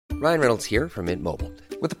Ryan Reynolds here from Mint Mobile.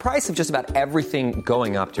 With the price of just about everything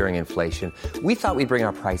going up during inflation, we thought we'd bring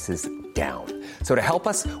our prices down. So to help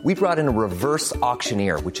us, we brought in a reverse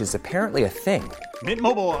auctioneer, which is apparently a thing. Mint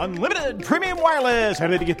Mobile Unlimited Premium Wireless. How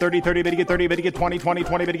to get 30, 30, bit to get 30, bit to get 20, 20,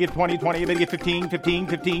 20, bit to get 20, 20, bit to get 15, 15,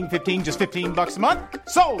 15, 15, just $15 a month?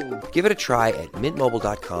 Sold! Give it a try at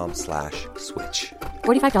mintmobile.com/switch.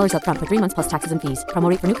 $45 up front for 3 months plus taxes and fees. Promo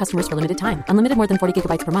rate for new customers for limited time. Unlimited more than 40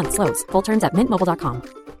 gigabytes per month. Slows full terms at mintmobile.com.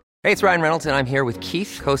 Hey, it's Ryan Reynolds, and I'm here with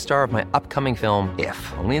Keith, co-star of my upcoming film, If,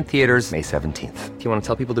 only in theaters May 17th. Do you want to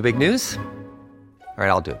tell people the big news? All right,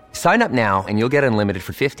 I'll do it. Sign up now and you'll get unlimited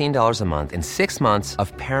for $15 a month and 6 months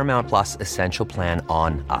of Paramount Plus Essential Plan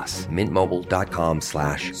on us.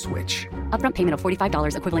 Mintmobile.com/switch. Upfront payment of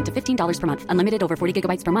 $45 equivalent to $15 per month. Unlimited over 40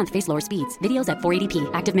 gigabytes per month. Face lower speeds. Videos at 480p.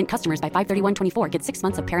 Active Mint customers by 531.24 get 6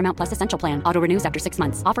 months of Paramount Plus Essential Plan. Auto renews after 6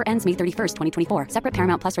 months. Offer ends May 31st, 2024. Separate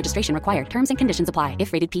Paramount Plus registration required. Terms and conditions apply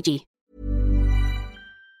if rated PG.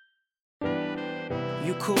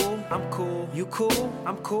 You cool, I'm cool. You cool,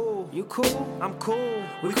 I'm cool. You cool, I'm cool.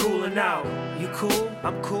 We coolin' out. You cool,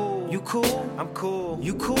 I'm cool. You cool, I'm cool.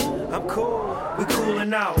 You cool, I'm cool. We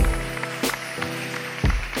coolin' out.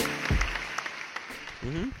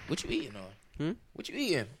 What you eating on? What you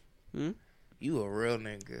eating? You a real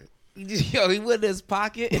nigga. He just, he went in his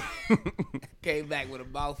pocket, came back with a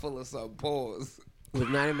mouthful of some pause. It was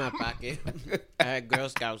not in my pocket. I had Girl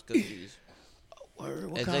Scouts cookies. Word,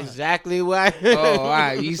 what That's kind? exactly why. Oh, all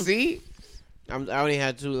right. You see? I only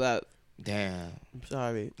had 2 left. Damn. I'm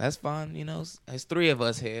sorry. That's fine. You know, there's 3 of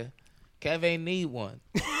us here. Kev ain't need one.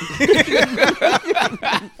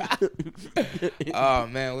 Oh,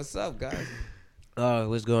 man. What's up, guys? Oh,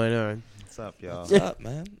 what's going on? What's up, y'all? What's up,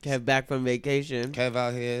 man? Kev back from vacation. Kev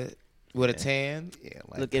out here with a tan. Yeah,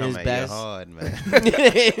 like Looking come his at best. you hard, man.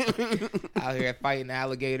 Out here fighting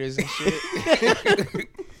alligators and shit.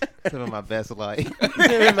 Living my best life.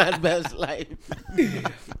 Living my best life.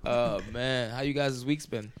 Oh, man. How you guys' week's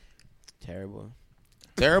been? Terrible.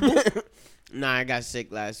 Terrible? Nah, I got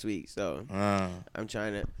sick last week, so I'm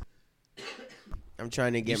trying to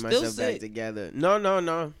get still myself back sick? together.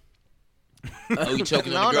 No. Oh, you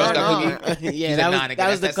choking No, on the Girl Scout no. cookie? Yeah, He's that like, was- nah, nigga, that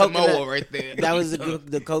was the that's coconut. Samoa right there. That was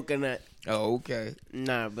the coconut. Oh, okay.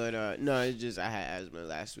 Nah, but no, it's just I had asthma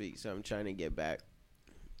last week, so I'm trying to get back.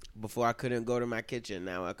 Before I couldn't go to my kitchen,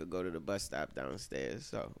 now I could go to the bus stop downstairs.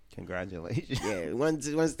 So Congratulations. yeah, one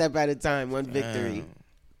step at a time, one victory. Damn.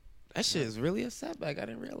 That shit is really a setback. I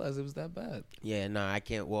didn't realize it was that bad. Yeah, no, I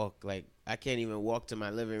can't walk. Like I can't even walk to my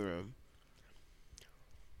living room.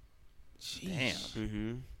 Damn.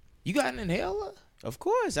 Mm-hmm. You got an inhaler? Of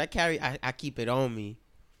course, I keep it on me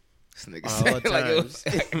This nigga all said like it was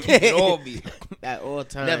times. keep it on me. at all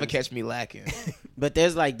times. Never catch me lacking. But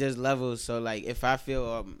there's levels. So like if I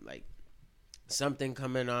feel like something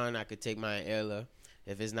coming on, I could take my inhaler.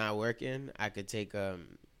 If it's not working, I could take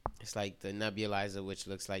it's like the nebulizer, which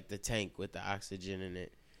looks like the tank with the oxygen in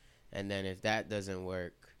it. And then if that doesn't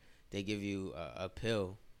work, they give you a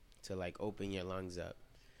pill to like open your lungs up.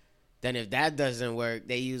 Then if that doesn't work,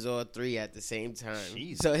 they use all 3 at the same time.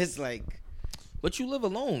 Jeez. So it's like, But you live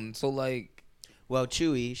alone, so like, well,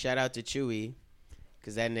 Chewy, shout out to Chewy,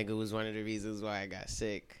 because that nigga was one of the reasons why I got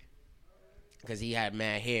sick. Because he had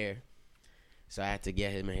mad hair. So I had to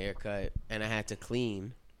get him a haircut, and I had to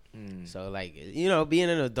clean. So, like, you know, being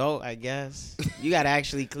an adult, I guess, you got to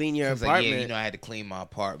actually clean your I was like, apartment. yeah, you know, I had to clean my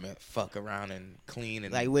apartment, fuck around and clean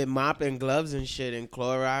and like, with mop and gloves and shit, and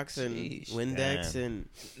Clorox and Sheesh. Windex. Damn. And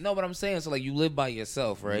No, but I'm saying, so like you live by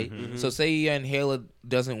yourself, right? So say your inhaler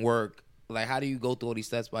doesn't work, like how do you go through all these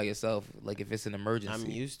steps by yourself? Like if it's an emergency.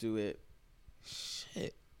 I'm used to it.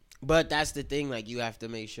 Shit. But that's the thing, like, you have to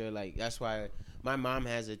make sure, like, that's why my mom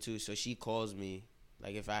has it too, so she calls me.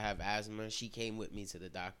 Like, if I have asthma, she came with me to the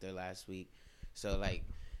doctor last week. So, like,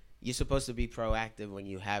 you're supposed to be proactive when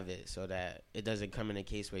you have it so that it doesn't come in a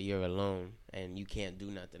case where you're alone and you can't do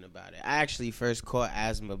nothing about it. I actually first caught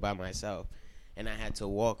asthma by myself, and I had to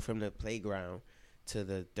walk from the playground to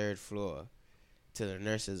the 3rd floor to the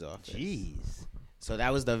nurse's office. Jeez. So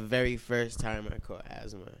that was the very first time I caught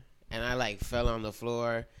asthma. And I, like, fell on the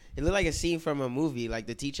floor. It looked like a scene from a movie. Like,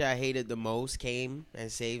 the teacher I hated the most came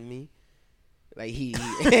and saved me. Like, he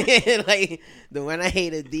like, the one I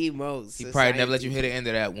hated the most. He probably never let you hear the end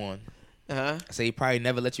of that one. Huh? I say he probably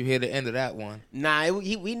never let you hear the end of that one. Nah,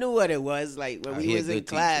 we knew what it was. Like, when Oh, we he a was in good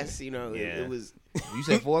class, teacher. you know, Yeah. it was... You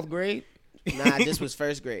said 4th grade? Nah, this was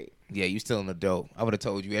 1st grade. Yeah, you still an adult. I would have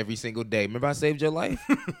told you every single day. Remember I saved your life?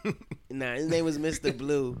 Nah, his name was Mr.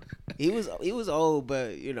 Blue. He was old,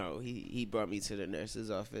 but, you know, he brought me to the nurse's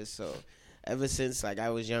office. So ever since like I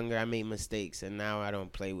was younger, I made mistakes, and now I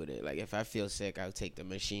don't play with it. Like if I feel sick, I'll take the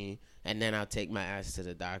machine, and then I'll take my ass to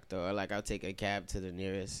the doctor, or like I'll take a cab to the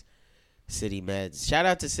nearest City Meds. Shout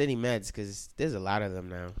out to City Meds because there's a lot of them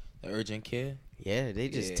now. The urgent care. Yeah, they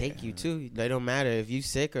just take you too. They don't matter if you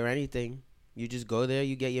sick or anything. You just go there,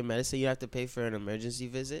 you get your medicine. You have to pay for an emergency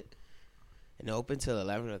visit, and they're open till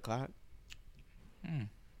 11 o'clock.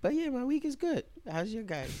 But yeah, my week is good. How's your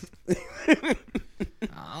guys?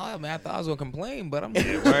 Oh man, I thought I was gonna complain, but I'm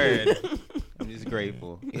Word. I'm just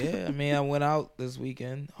grateful. yeah. I mean, I went out this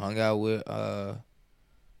weekend, hung out with damn,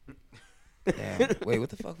 wait, what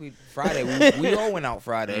the fuck? Friday. We all went out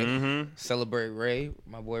Friday. Celebrate Ray,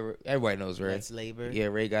 my boy. Everybody knows Ray. That's labor. Yeah,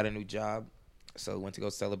 Ray got a new job, so went to go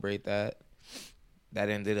celebrate that. That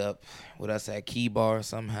ended up with us at Key Bar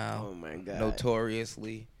somehow. Oh my god.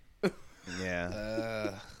 Notoriously.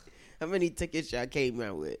 Yeah. How many tickets y'all came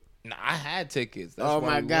out with? Nah, I had tickets. That's Oh why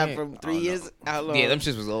my we god, went. from 3 years? How long? Yeah, them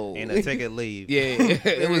shits was old. Ain't a ticket leave. Yeah,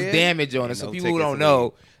 it was Yeah. damage on it. So No people who tickets don't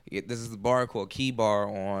know, this is the bar called Key Bar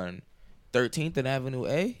on 13th and Avenue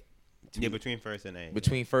A, Yeah, between first and A.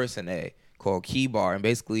 between First and A, called Key Bar. And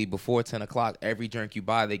basically, before 10 o'clock, every drink you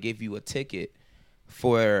buy, they give you a ticket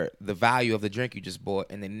for the value of the drink you just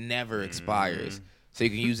bought, and it never expires. So you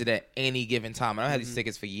can use it at any given time. And I've had these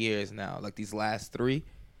tickets for years now, like these last 3.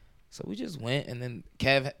 So we just went, and then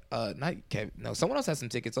someone else had some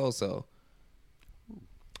tickets also.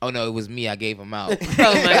 Oh no, it was me. I gave them out.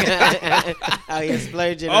 Oh my god. Oh, you're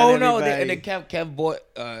splurging Oh on no! everybody. And then Kev bought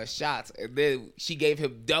shots, and then she gave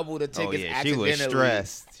him double the tickets. yeah, she was accidentally.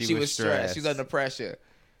 stressed. She was stressed. She was under pressure.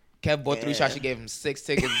 Kev bought 3 shots. She gave him 6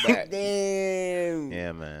 tickets back. Damn.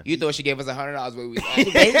 Yeah, man. You thought she gave us $100 when we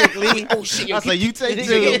was Basically. oh shit! Yo, I was like, you take Yeah,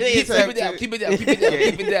 two. yeah, keep it down. Keep it down. Keep it down.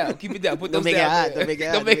 Keep it down. Keep it down. Put Don't those make it down. hot. Don't make it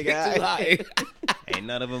hot. Don't make Don't it make it too high. Ain't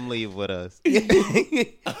none of them leave with us.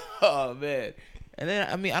 Oh man! And then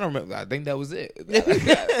I mean I don't remember. I think that was it.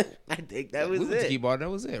 I think that was we went to Key it. Bar. That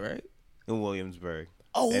was it, right? In Williamsburg.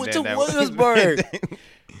 Oh, And went then to that was- Williamsburg.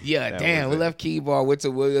 Yeah, That damn. was We it. left Key Bar, went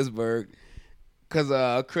to Williamsburg.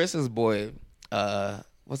 Cause Chris's boy,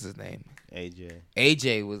 what's his name?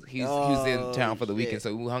 AJ was he was in town for the weekend, shit.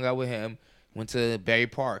 so we hung out with him. Went to Berry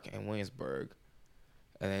Park in Williamsburg,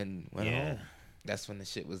 and then went home. That's when the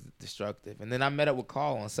shit was destructive. And then I met up with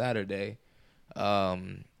Carl on Saturday.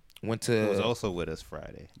 Went to Who was also with us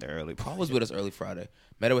Friday. The early Paul was with us early Friday.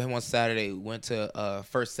 Met up with him on Saturday. Went to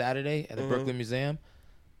First Saturday at the Brooklyn Museum.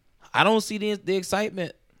 I don't see the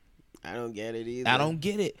excitement. I don't get it either. I don't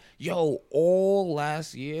get it. Yo, all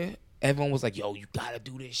last year, everyone was like, yo, you gotta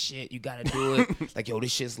do this shit. You gotta do it. Like, yo,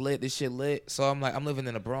 this shit's lit. This shit lit. So I'm like, I'm living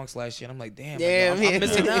in the Bronx last year. And I'm like, damn, like, yo, I'm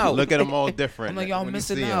missing out. Look at them all different. I'm like, y'all when you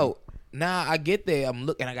missing see 'em. out. Now I get there. I'm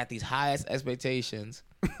looking. I got these highest expectations.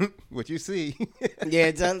 What you see?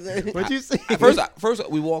 Yeah, tell them. What you see? First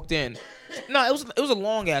we walked in. No, it was a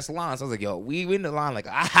long ass line. So I was like, yo, we in the line like,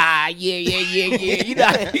 yeah. You know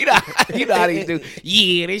how they do.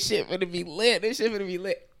 Yeah, this shit finna be lit. This shit finna be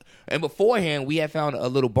lit. And beforehand, we had found a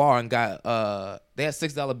little bar and got they had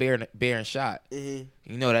 $6 beer and shot. You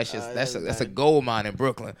know that's just that's a gold mine in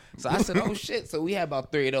Brooklyn. So I said, oh shit. So we had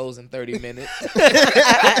about 3 of those in 30 minutes.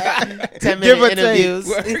 10-minute interviews.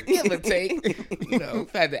 Give or take. You know,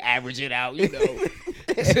 had to average it out. You know.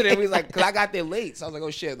 So then we was like, cause I got there late, so I was like,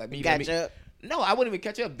 oh shit, like me. Catch up. No, I wouldn't even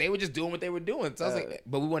catch up. They were just doing what they were doing. So I was like,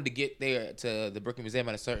 but we wanted to get there to the Brooklyn Museum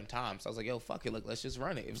at a certain time. So I was like, yo, fuck it, look, let's just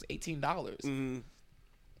run it. It was $18.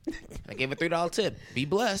 I gave a $3 tip. Be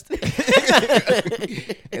blessed.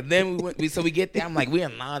 And then we get there. I'm like, we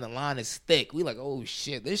in line. The line is thick. We like, oh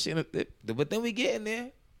shit, this shit. But then we get in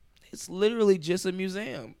there. It's literally just a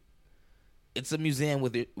museum. It's a museum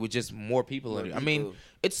with just more people in it. I mean,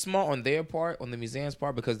 it's smart on their part, on the museum's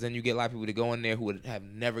part, because then you get a lot of people to go in there who would have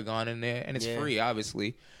never gone in there, and it's free,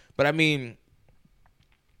 obviously. But I mean,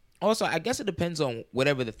 also, I guess it depends on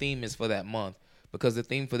whatever the theme is for that month, because the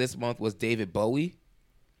theme for this month was David Bowie.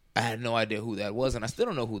 I had no idea who that was, and I still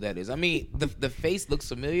don't know who that is. I mean, the face looks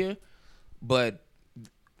familiar, but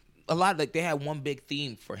a lot like they had one big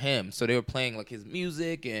theme for him, so they were playing like his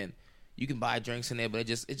music, and you can buy drinks in there, but it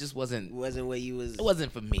just wasn't Wasn't where you was. it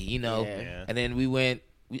wasn't for me, you know. Yeah. And then we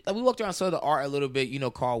walked around, saw the art a little bit, you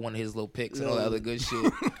know. Carl wanted his little pics and all that other good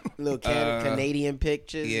shit. Little Canadian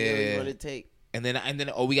pictures. yeah. You want to take. And then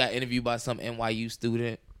we got interviewed by some NYU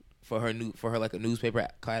student for her like a newspaper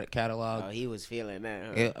catalog. Oh, he was feeling that.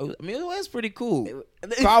 Huh? Yeah, I mean, it was pretty cool.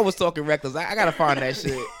 Carl was talking reckless. I gotta find that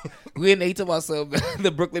shit. We in there, he talking about some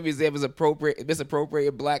the Brooklyn Museum is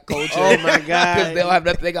misappropriating black culture. Oh my god! Because they don't have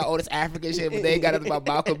nothing. They got all this African shit, but they ain't got nothing about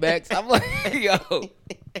Malcolm X. I'm like, yo.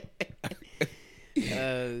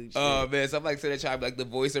 Oh man, so I'm like sitting there trying to be like the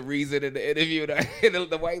voice of reason in the interview. And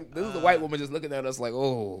the white, this is the white woman just looking at us like,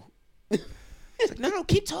 oh. It's like, no,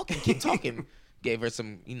 keep talking. Gave her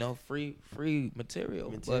some, free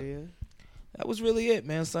material. But that was really it,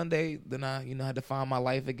 man. Sunday, then I, had to find my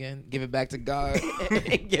life again, give it back to God.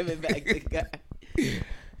 Give it back to God.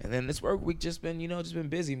 And then this work week just been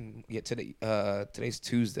busy. Yeah, today's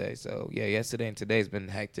Tuesday, so yeah, yesterday and today's been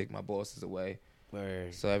hectic. My boss is away.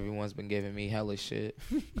 Word. So everyone's been giving me hella shit,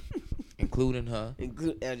 including her.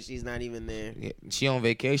 She's not even there. Yeah, she on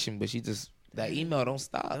vacation, but she just that email don't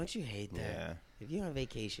stop. Don't you hate that? Yeah. If you're on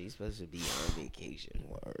vacation, you're supposed to be on vacation.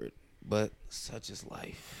 Word. But such is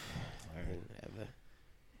life. Whatever.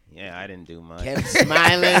 Yeah, I didn't do much. Kept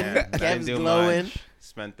smiling. Yeah, I Kept didn't do glowing. much.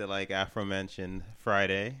 Spent the aforementioned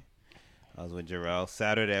Friday. I was with Jarrell.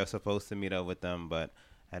 Saturday I was supposed to meet up with them, but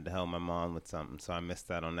I had to help my mom with something, so I missed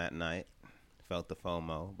out on that night. Felt the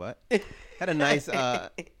FOMO, but had a nice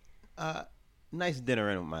nice dinner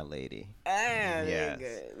in with my lady. Yes. Yes.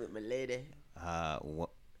 Good. With my lady.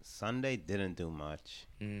 Sunday didn't do much.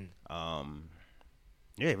 Yeah,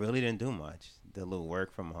 really didn't do much. Did a little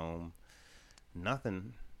work from home.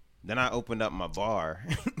 Nothing. Then I opened up my bar.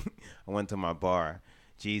 I went to my bar.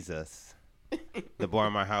 Jesus. The bar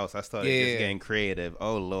in my house. I started just getting creative.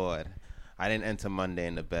 Oh, Lord. I didn't enter Monday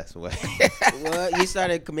in the best way. What? You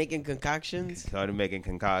started making concoctions? Started making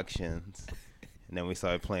concoctions. And then we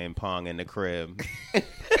started playing Pong in the crib.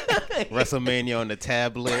 WrestleMania on the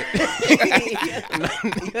tablet.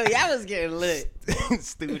 Yo, y'all was getting lit.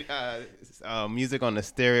 Music on the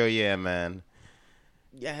stereo. Yeah, man.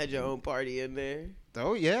 Y'all had your own party in there.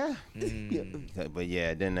 Oh, yeah. But,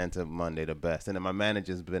 yeah, it didn't enter Monday the best. And then my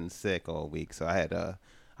manager's been sick all week, so I've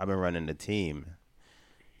been running the team.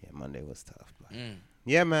 Yeah, Monday was tough. But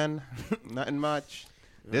yeah, man. Nothing much.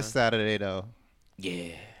 This Saturday, though.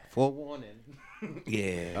 Yeah. Forewarning.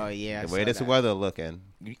 Yeah. Oh, yeah. The way this weather looking.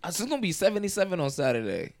 It's going to be 77 on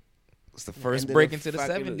Saturday. It's the first And break then into the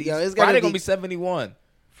fucking- 70s. Yo, it's gonna Friday be- going to be 71.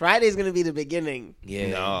 Friday's going to be the beginning.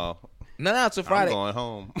 Yeah. No. No, it's a Friday. I'm going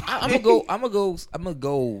home. I'm gonna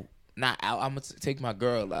go not out. I'm gonna take my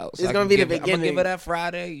girl out. It's I gonna can be the I'm gonna give beginning. her that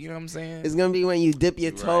Friday. You know what I'm saying? It's going to be when you dip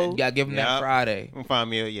your toe. You gotta give them that Yep. Friday. We'll find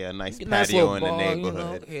me a nice Nice patio little in the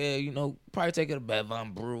bar, neighborhood. Probably take her to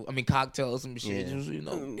Bevon Brew. I mean, cocktails and shit. Yeah.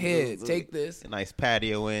 Just, here, take this. A nice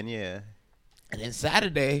patio in, yeah. And then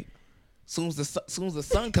Saturday, soon as the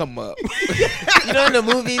sun come up, You know in the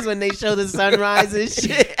movies when they show the sunrise and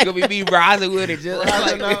shit? it's gonna be me rising with it, just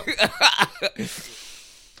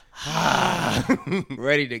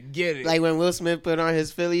ready to get it. Like when Will Smith put on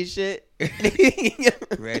his Philly shit.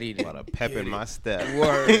 ready to A lot of pep in my step.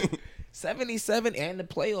 word. 77 and the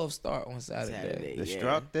playoffs start on Saturday.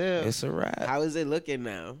 Destructive. It's a wrap. How is it looking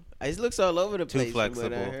now? It looks all over the place. from what I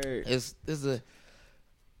flexible. heard.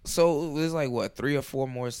 So there's like what 3 or 4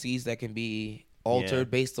 more seeds that can be altered Yeah.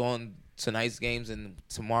 based on tonight's games and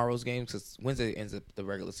tomorrow's games, because Wednesday ends up the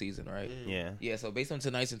regular season, right? Yeah. Yeah, so based on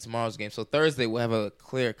tonight's and tomorrow's game, so Thursday we'll have a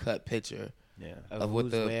clear-cut picture Yeah. of what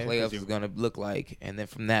who's the where. playoffs is going to look like, and then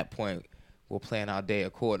from that point we'll plan our day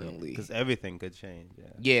accordingly. Because everything could change. Yeah.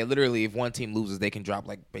 Yeah, literally, if one team loses, they can drop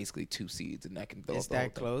like basically 2 seeds, and that can throw It's up the whole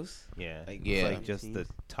that thing. close? Yeah. Like, Yeah. It's like just the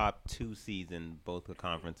top 2 seeds in both the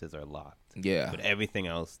conferences are locked. Yeah. But everything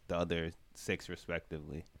else, the other 6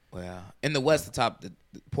 respectively. Well, in the West, the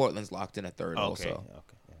Portland's locked in at third Okay. also. Okay.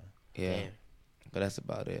 Yeah. Yeah. Damn. But that's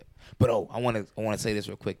about it. But I want to say this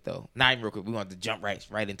real quick though. Not even real quick. We want to jump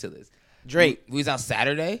right into this. Drake, we was out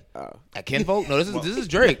Saturday at Kinfolk. No, this is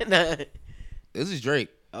Drake. Nah. This is Drake.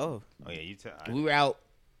 Oh. Oh yeah. You tell. We were out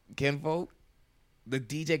Kinfolk. The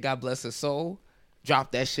DJ, God bless his soul,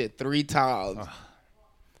 dropped that shit 3 times.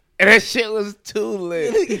 And that shit was too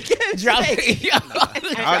lit. Drop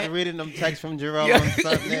it. I was reading them texts from Jerome on You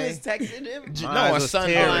Sunday. was texting him? No, My eyes on was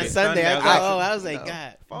Sunday. tearing. Oh, on Sunday. I I was like,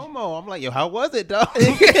 God. FOMO. I'm like, yo, how was it, dog?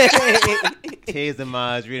 Tears in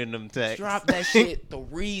my eyes reading them texts. Dropped that shit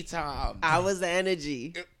 3 times. How was the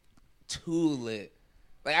energy? Too lit.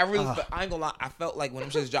 Like I really, I ain't gonna lie. I felt like when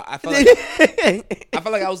them shits dropped, I felt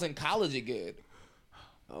like I was in college again.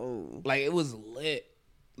 Oh. Like it was lit.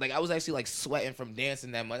 Like I was actually like sweating from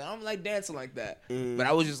dancing that much. I don't like dancing like that, but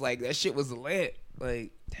I was just like that shit was lit.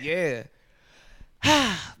 Like yeah.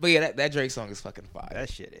 But yeah, that Drake song is fucking fire. That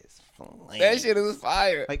shit is flame. That shit is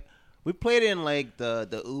fire. Like we played it in like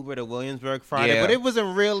the Uber to Williamsburg Friday, Yeah. but it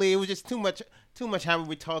wasn't really. It was just too much having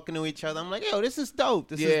we talking to each other. I'm like, yo, this is dope.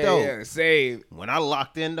 This is dope. Yeah, same. When I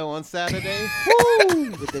locked in though on Saturday,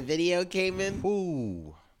 Woo! But the video came in.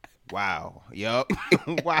 ooh, wow, yup,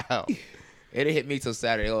 wow. It didn't hit me till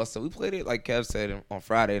Saturday also. We played it like Kev said on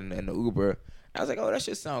Friday in the Uber. I was like, oh, that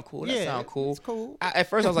shit sound cool. That sound cool. it's cool. At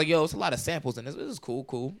first, I was like, yo, it's a lot of samples in this. This is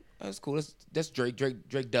cool. That's cool. That's Drake.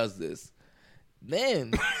 Drake does this.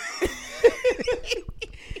 Then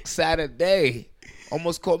Saturday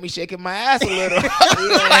almost caught me shaking my ass a little.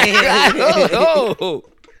 I don't know.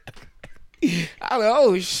 I was like,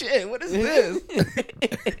 oh shit, what is this?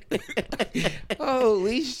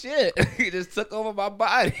 Holy shit. He just took over my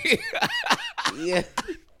body. Yeah.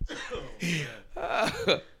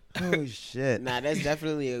 Oh shit. Nah, that's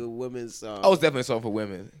definitely a women's song. Oh, it's definitely a song for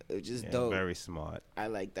women. It's just Yeah, dope. very smart. I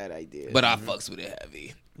like that idea. But I fucks with it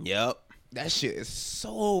heavy. Yep. That shit is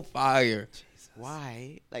so fire.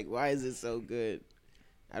 why? Like, why is it so good?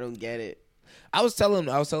 I don't get it. I was telling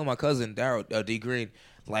my cousin Daryl D Green,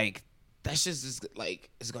 like, that shit's just like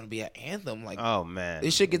it's gonna be an anthem. Like, Oh man.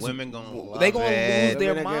 this shit gets women gonna love they gonna it. lose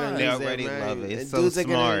their Women are gonna mind. They lose their already mind. love it. It's And so dudes are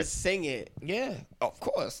gonna smart. sing it. Yeah, of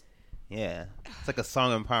course. Yeah. It's like a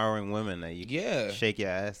song empowering women that you Yeah. shake your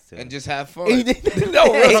ass to. And just have fun. No, real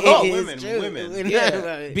it's talk. women, true. women.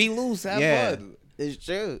 Yeah, be loose, have Yeah. fun. It's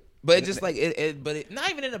true. But it just like it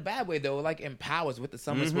not even in a bad way though. It like empowers what the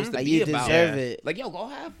summer's supposed to Like, be you about. deserve it. Like, yo, go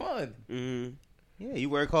have fun. Mm-hmm. Yeah, you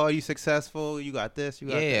work hard, you successful, you got this, you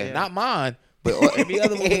got Yeah, that. not mine, but every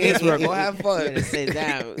other one gets work. Go have fun. Better sit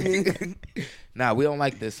down. Nah, we don't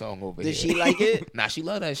like this song over here. Did she like it? Nah, she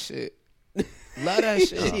love that shit. Love that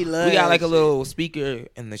shit. She love we got that like a shit. little speaker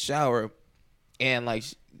in the shower, and like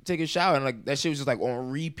take a shower, and like that shit was just like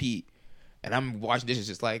on repeat. And I'm washing dishes,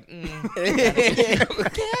 just like Careful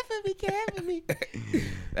me.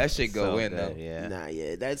 that shit go So in good, though. Yeah. Nah,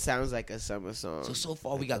 yeah, that sounds like a summer song. So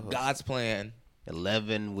far we got God's Plan,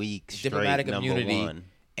 11 weeks straight, Diplomatic number Immunity, one.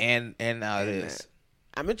 and now this.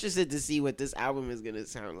 I'm interested to see what this album is gonna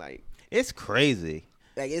sound like. It's crazy.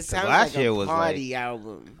 Like, it sounds last like year a was party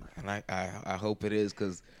album. And I hope it is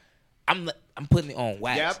because I'm putting it on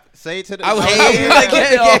wax. Yep. Say it to the I was Hey, like,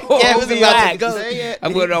 yeah, it was about to go. Say it.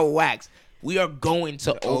 I'm putting it on wax. We are going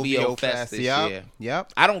to OVO Fest this Yep. year.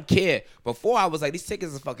 Yep. I don't care. Before I was like, these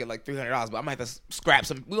tickets are fucking like $300, but I might have to scrap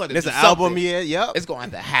some. We want to This do an album something. year. Yep. It's going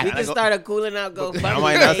to have to We happen. can start a cooling out I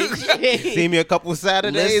might not GoFundMe see page. me a couple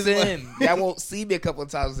Saturdays. Listen, y'all won't see me a couple of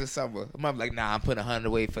times this summer. I'm like, nah, I'm putting 100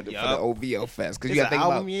 away for the Yup. OVO Fest because It's you got to an think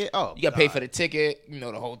album about year. Oh, you got to pay God. for the ticket,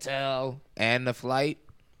 the hotel and the flight.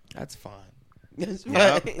 That's fine. That's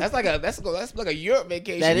Yep. right. That's like a Europe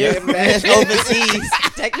vacation. That Yeah, is that's overseas.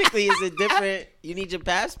 Technically, it's a different. You need your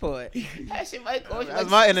passport. That shit might cost you That's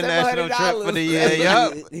like my international trip for the year.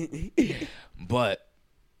 Yep. But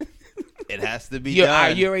It has to be you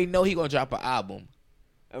done. already know he gonna drop an album.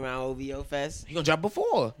 Around OVO Fest. He gonna drop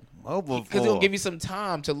before. Oh, Because before. he'll give you some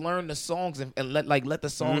time to learn the songs and let the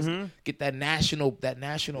songs get that national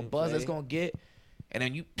buzz it's gonna get, and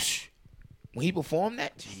then when he performed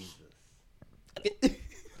that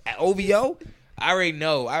at OVO, I already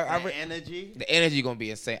know. energy. The energy gonna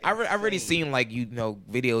be insane. I already seen like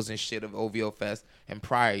videos and shit of OVO Fest in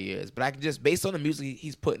prior years, but I can just based on the music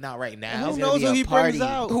he's putting out right now. Who knows who he brings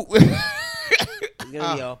out? It's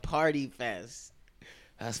gonna be a party fest.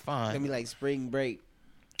 That's It's gonna fine. be like spring break.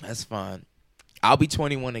 That's fine. I'll be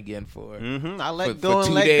 21 again for I let for go and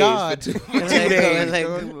 2 let days. God. For 2 Let go days. and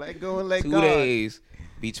Let go and let 2 God. days.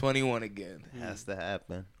 Be 21 again. Has to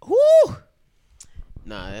happen. Woo!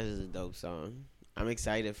 Nah, that is a dope song. I'm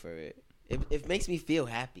excited for it. It makes me feel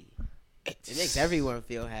happy. It makes everyone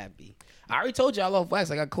feel happy. I already told y'all off wax.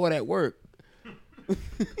 I got caught at work.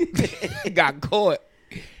 Got caught.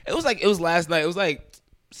 It was last night. It was like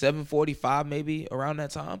 7:45 maybe around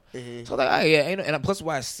that time. So I was like, oh yeah, and plus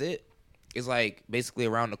where I sit is like basically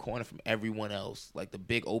around the corner from everyone else, like the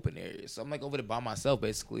big open areas. So I'm like over there by myself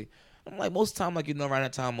basically. I'm like most of the time, like around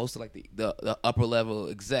that time, most of like the upper level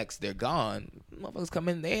execs, they're gone. Motherfuckers come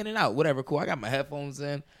in, they in and out, whatever. Cool. I got my headphones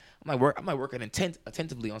in. I'm like working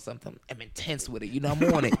attentively on something. I'm intense with it. I'm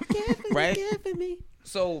on it, right?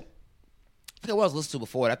 So I forget what I was listening to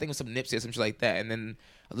before. I think it was some Nipsey or some shit like that. And then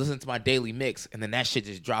I listened to my daily mix, and then that shit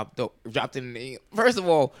just dropped in. First of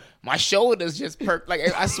all, my shoulders just perked. Like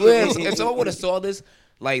I swear, if someone would have saw this,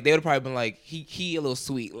 like they would have probably been like, he a little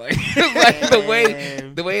sweet, like the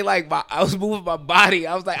way like I was moving my body.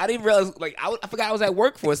 I was like, I didn't realize, like I forgot I was at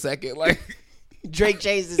work for a second, like. Drake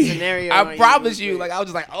changed the scenario. I promise you, like I was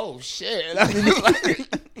just like, oh shit. I was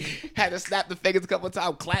like, had to snap the fingers a couple of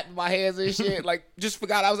times, clapping my hands and shit. Like just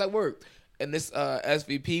forgot I was at work. And this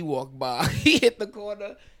SVP walked by. He hit the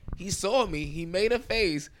corner. He saw me. He made a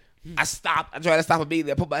face. I stopped. I tried to stop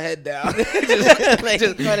immediately. I put my head down.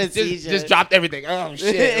 just dropped everything. Oh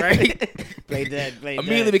shit! Right. Play that.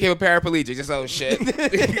 Immediately became a paraplegic. Just oh shit.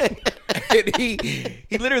 And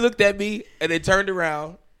he literally looked at me and then turned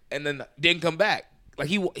around and then didn't come back. Like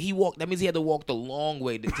he walked. That means he had to walk the long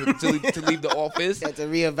way to leave the office. Had to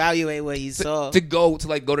reevaluate what he saw. To go to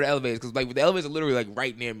the elevators, because like the elevators are literally like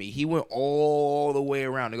right near me. He went all the way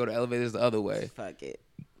around to go to elevators the other way. Fuck it.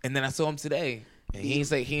 And then I saw him today, and he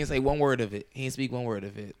didn't say one word of it. He didn't speak one word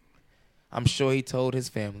of it. I'm sure he told his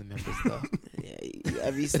family members though. Yeah,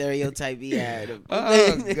 every stereotype he had.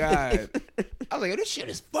 Oh God! I was like, this shit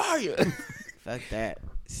is fire. Fuck that.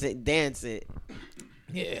 Sit, dance it.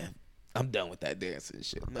 Yeah. I'm done with that dancing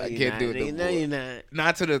shit. No, I you're can't not, do it. nigga. No, you're not.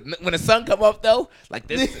 Not when the sun come up though. Like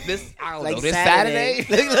this I don't Like know. This Saturday.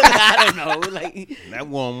 I don't know. Like That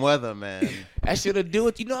warm weather, man. I should have do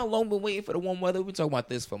it. You know how long we've been waiting for the warm weather? We've been talking about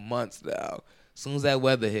this for months now. As soon as that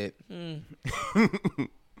weather hit, this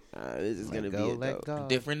is gonna be it, let though. go.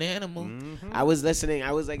 different animal. I was listening.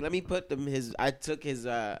 I was like, let me put them. I took his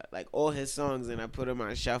like all his songs and I put them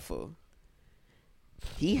on shuffle.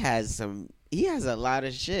 He has a lot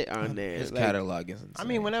of shit on there. His Like, catalog is insane. I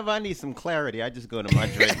mean, whenever I need some clarity, I just go to my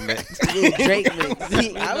Drake mix. Drake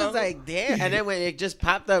mix. I was like, damn. And then when it just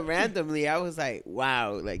popped up randomly, I was like,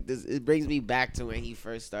 wow. Like this, it brings me back to when he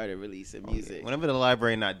first started releasing music. Whenever the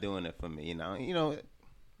library not doing it for me, you know,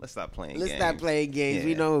 let's stop playing Let's games. stop playing games. Yeah.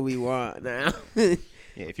 We know what we want now. Yeah,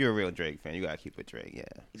 if you're a real Drake fan, you gotta keep it Drake.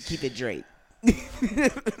 Yeah. Keep it Drake.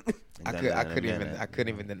 I couldn't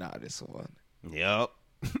even deny this one. Yep.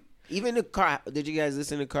 Even the car. Did you guys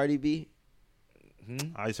listen to Cardi B?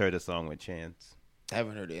 I just heard a song with Chance. I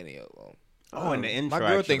haven't heard any of them. Oh, and the intro. my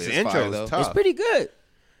girl actually. thinks the it's intro fire, is though. tough. It's pretty good.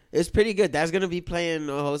 It's pretty good. That's gonna be playing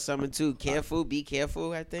the whole summer too. Careful, be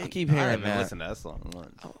careful. I think I keep I hearing haven't that. listened to that song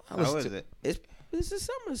once. I was How is too- it? it's a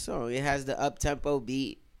summer song. It has the up tempo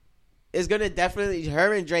beat. It's gonna definitely.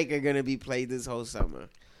 Her and Drake are gonna be played this whole summer.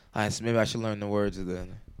 All right, so maybe I should learn the words of the,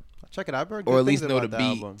 Check it out. I've heard or good at least things know the about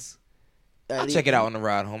album. beats. I'll check it out on the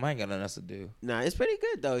ride home. I ain't got nothing else to do. Nah, it's pretty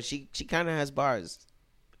good though. She kind of has bars.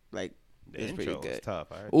 Like The it's pretty intro is good.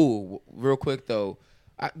 tough. I heard. Ooh, real quick though,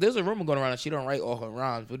 there's a rumor going around that she don't write all her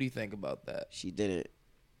rhymes. What do you think about that? She didn't.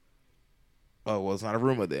 Oh, well, it's not a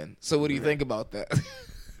rumor then. So what do you think about that?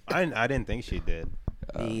 I didn't think she did. Me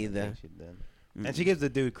I either. think she did. And she gives the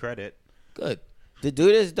dude credit. Good. The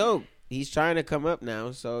dude is dope. He's trying to come up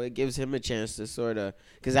now, so it gives him a chance to sort of.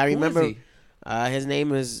 Because I remember, he? his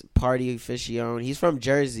name is Party Officione. He's from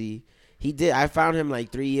Jersey. I found him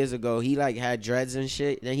like 3 years ago. He like had dreads and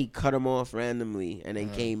shit. Then he cut them off randomly and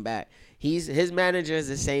then came back. His manager is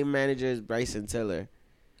the same manager as Bryson Tiller.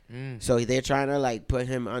 So they're trying to like put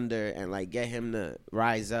him under and like get him to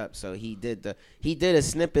rise up. So he did a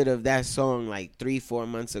snippet of that song like 3-4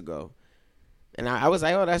 months ago. And I was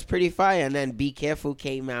like, oh, that's pretty fire. And then Be Careful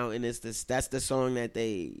came out, and that's the song that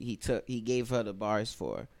he gave her the bars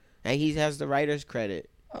for, and he has the writer's credit.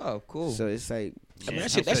 Oh, cool. So it's like, I mean,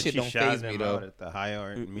 that She shit said don't she faze shouted me him though. out at the High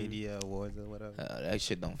Art Media Awards or whatever. That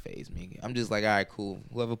shit don't faze me. I'm just like, all right, cool.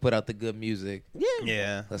 Whoever put out the good music,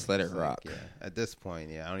 Yeah. let's let it It's like, rock. yeah. At this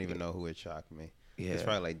point, yeah, I don't even know who would shock me. Yeah. It's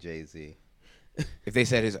probably like Jay-Z. If they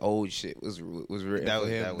said his old shit was written for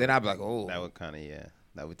him, then I'd be like, oh, That would kind of, yeah.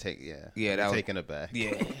 That would take, yeah. Yeah, I'd that be would- taken aback.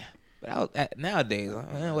 yeah. But nowadays,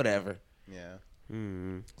 whatever. Yeah.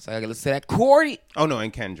 So I gotta listen to that Cordy. Oh, no,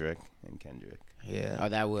 and Kendrick. Yeah. oh,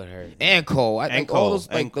 that would hurt. And Cole. I And think all Cole. those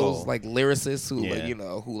And Cole. those like lyricists who Yeah.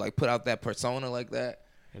 like who like put out that persona like that.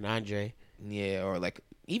 And Andre. Yeah, or like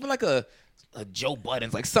even like a Joe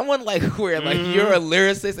Buttons, like someone like where like you're a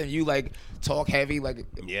lyricist and you like talk heavy like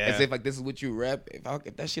Yeah. as if like this is what you rep.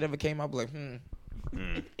 If that shit ever came out, I'd be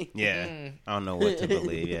like, Yeah. I don't know what to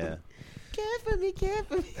believe, yeah. Careful me.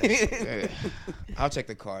 I'll check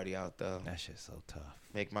the Cardi out though. That shit's so tough.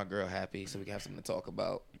 Make my girl happy so we can have something to talk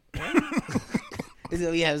about.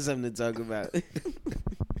 So we have something to talk about.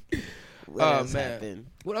 What Oh else man, happened?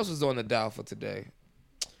 what else was on the dial for today?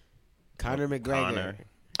 Conor McGregor. Connor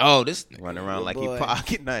Oh, this running around like boy. he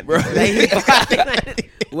pocket nothing.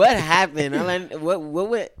 What happened? What?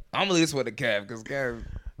 I'm gonna leave this with the Cav because Cav.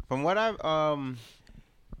 From what I've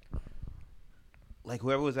like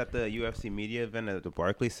whoever was at the UFC media event at the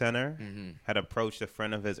Barclays Center had approached a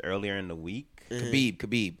friend of his earlier in the week,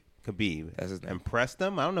 Khabib. That's his name. and pressed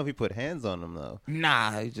him. I don't know if he put hands on him though.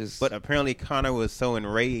 Nah, he just. But apparently Connor was so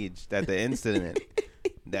enraged at the incident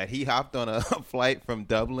that he hopped on a flight from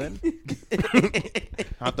Dublin,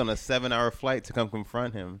 hopped on a 7-hour flight to come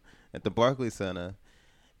confront him at the Barclays Center.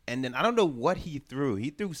 And then I don't know what he threw. He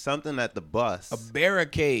threw something at the bus. a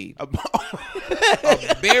barricade. A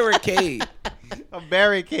Barricade. a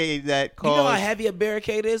barricade that You caused. know how heavy a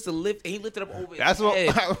barricade is to lift? He lifted up over That's his what-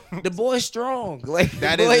 head. The boy's strong. Like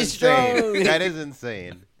That the is boy's insane. strong. That is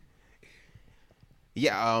insane.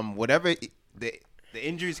 Yeah, whatever the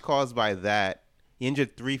injuries caused by that, He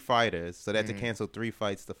injured 3 fighters, so they had to cancel 3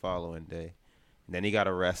 fights the following day. And then he got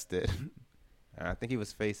arrested. And I think he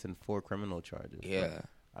was facing 4 criminal charges. Yeah.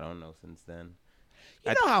 I don't know since then.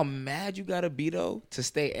 You know how mad you gotta be though to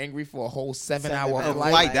stay angry for a whole 7-hour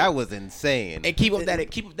flight, Like that was insane. and keep up that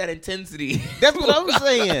intensity. That's what I'm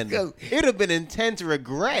saying. It'd have been intense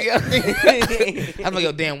regret. I'm like,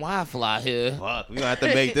 yo, damn, why I fly here? Fuck, we gonna have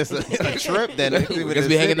to make this a trip then. Guess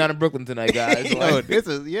we hanging down in Brooklyn tonight, guys. Yo, Like, this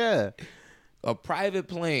is a private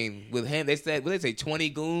plane with him. They said, what they say,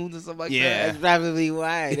 20 goons or something like Yeah. That's probably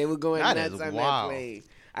why they were going That nuts is on wild. that plane.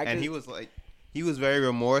 and he was like, he was very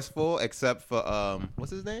remorseful, except for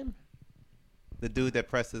what's his name? The dude that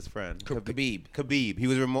pressed his friend, Khabib. Khabib. He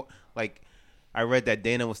was like, I read that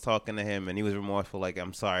Dana was talking to him, and he was remorseful, like,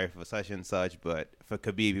 I'm sorry for such and such, but for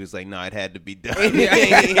Khabib, he was like, no, it had to be done.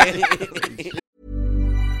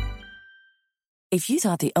 If you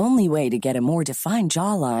thought the only way to get a more defined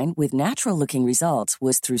jawline with natural-looking results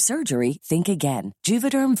was through surgery, think again.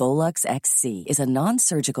 Juvederm Volux XC is a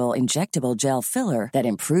non-surgical injectable gel filler that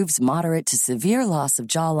improves moderate to severe loss of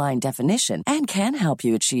jawline definition and can help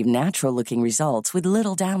you achieve natural-looking results with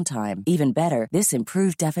little downtime. Even better, this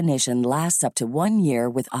improved definition lasts up to 1 year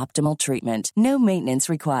with optimal treatment. No maintenance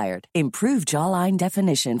required. Improve jawline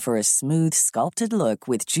definition for a smooth, sculpted look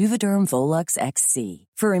with Juvederm Volux XC.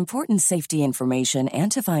 For important safety information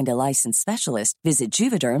and to find a licensed specialist, visit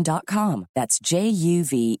Juvederm.com. That's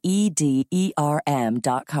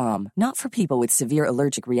JUVEDERM.com. Not for people with severe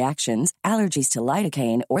allergic reactions, allergies to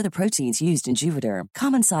lidocaine, or the proteins used in Juvederm.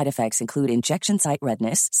 Common side effects include injection site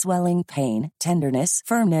redness, swelling, pain, tenderness,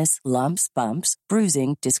 firmness, lumps, bumps,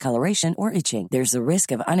 bruising, discoloration, or itching. There's a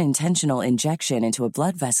risk of unintentional injection into a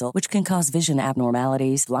blood vessel, which can cause vision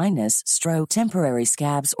abnormalities, blindness, stroke, temporary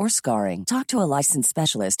scabs, or scarring. Talk to a licensed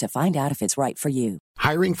specialist to find out if it's right for you.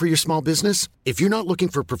 Hiring for your small business? If you're not looking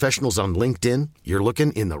for professionals on LinkedIn, you're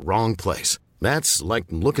looking in the wrong place. That's like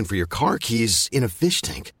looking for your car keys in a fish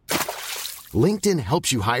tank. LinkedIn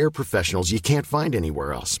helps you hire professionals you can't find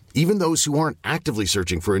anywhere else, even those who aren't actively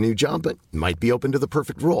searching for a new job but might be open to the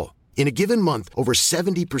perfect role. In a given month, over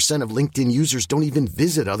 70% of LinkedIn users don't even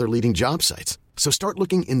visit other leading job sites. So start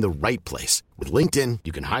looking in the right place. With LinkedIn,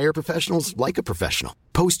 you can hire professionals like a professional.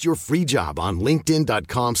 Post your free job on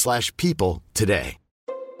linkedin.com/people today.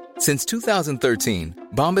 Since 2013,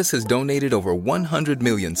 Bombas has donated over 100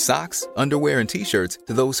 million socks, underwear, and T-shirts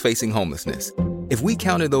to those facing homelessness. If we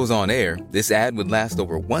counted those on air, this ad would last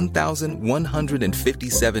over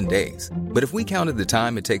 1,157 days. But if we counted the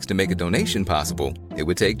time it takes to make a donation possible, it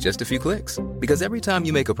would take just a few clicks. Because every time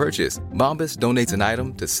you make a purchase, Bombas donates an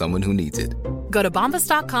item to someone who needs it. Go to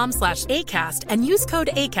bombas.com/ACAST and use code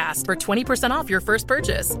ACAST for 20% off your first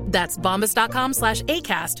purchase. That's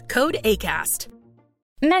bombas.com/ACAST, code ACAST.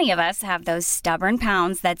 Many of us have those stubborn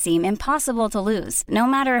pounds that seem impossible to lose, no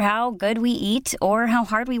matter how good we eat or how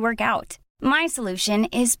hard we work out. My solution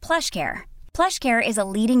is PlushCare. PlushCare is a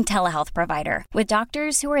leading telehealth provider with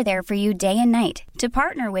doctors who are there for you day and night to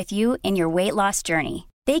partner with you in your weight loss journey.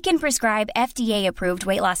 They can prescribe FDA-approved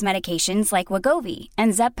weight loss medications like Wegovy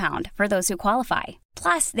and Zepbound for those who qualify.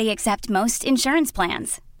 Plus, they accept most insurance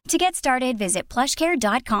plans. To get started, visit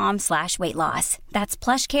plushcare.com/weightloss. That's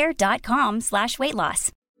plushcare.com/weightloss.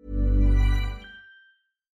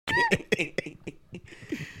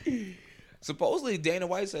 Supposedly, Dana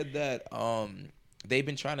White said that they've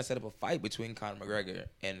been trying to set up a fight between Conor McGregor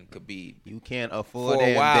and Khabib. You can't afford for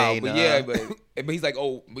a while, Dana. but yeah, but he's like,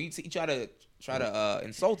 oh, he tried to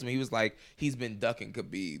insult him. He was like, he's been ducking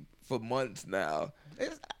Khabib for months now.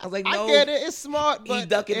 I was like, no, I get it. It's smart, but he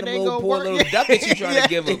ducking it the ain't little gonna poor work. little duckets you trying to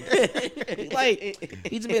give him. Like,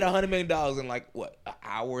 he just made $100 million in like what, an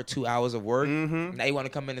hour, 2 hours of work. Now you want to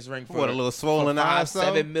come in this ring for What, a little swollen eye or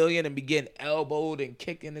something? $5-7 million and be getting elbowed and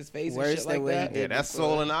kicked in his face and shit like that. Yeah, that's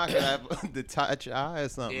swollen eye could have detached eye or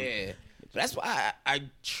something. Yeah. That's why I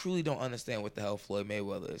truly don't understand what the hell Floyd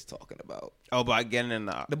Mayweather is talking about. Oh, by getting in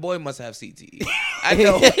the boy must have CTE. I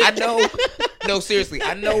know. No, seriously,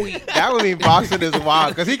 I know he. That would mean boxing is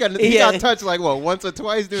wild because he got touched like what, once or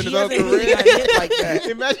twice during his whole career. Got hit like that.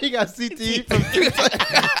 Imagine he got CTE from 2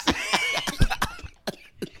 times.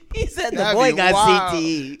 He said the boy got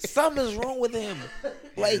CTE. Something's wrong with him.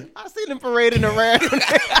 Like, I seen him parading around.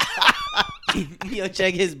 Yo,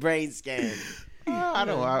 check his brain scan. I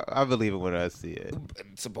don't. I believe it when I see it.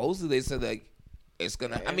 Supposedly they said like it's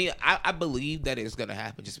gonna. I mean, I believe that it's gonna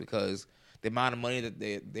happen just because the amount of money that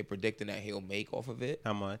they're predicting that he'll make off of it.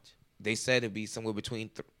 How much? They said it'd be somewhere between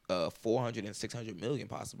 400 and 600 million,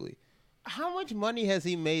 possibly. How much money has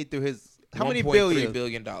he made through his? How many billion? $1.3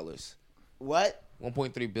 billion. What?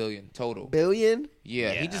 1.3 billion total. Billion?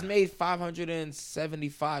 Yeah, he just made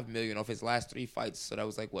 575 million off his last 3 fights. So that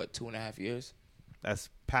was like what, 2.5 years? That's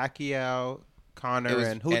Pacquiao, Conor,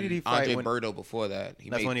 and who did he fight? Andre Berto before that.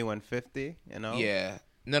 That's when he won 50. Yeah.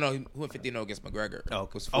 No, he went 50-0 against McGregor. Oh,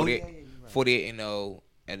 it was 48-0,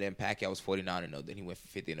 and then Pacquiao was 49-0. Then he went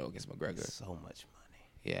 50-0 against McGregor. So much money.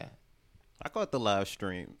 Yeah. I caught the live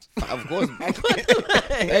streams. Of course.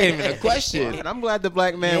 That ain't even a question. And I'm glad the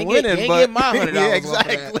black man You ain't winning, get but my $100 yeah, off of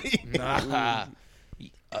exactly. that. Nah.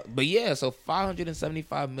 But yeah, so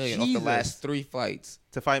 575 million off the last 3 fights.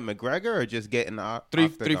 To fight McGregor or just getting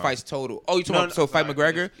three fights total. Oh, you talking about fight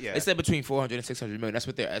McGregor? Yeah. They said between 400 and 600 million. That's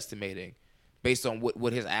what they're estimating, based on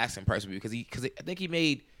what his asking price would be. Because I think he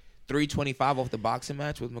made 325 off the boxing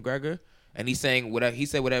match with McGregor, and he's saying whatever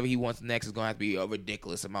he wants next is going to have to be a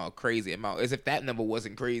ridiculous amount, a crazy amount, as if that number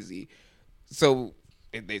wasn't crazy. So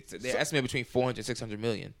they're estimating between 400 and 600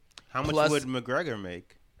 million. How much would McGregor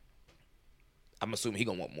make? I'm assuming he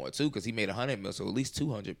gonna want more too, because he made 100 million, so at least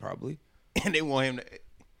 200 probably. And they want him to.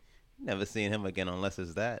 Never seeing him again unless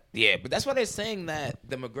it's that. Yeah, but that's why they're saying that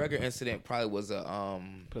the McGregor incident probably was a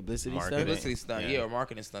publicity stunt, or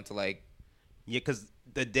marketing stunt to like. Yeah, because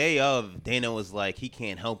the day of, Dana was like, he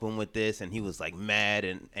can't help him with this, and he was like mad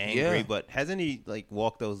and angry. Yeah. But hasn't he like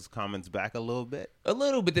walked those comments back a little bit? A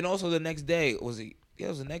little, but then also the next day it was the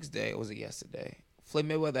next day, or was it yesterday? Floyd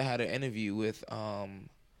Mayweather had an interview with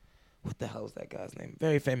what the hell is that guy's name?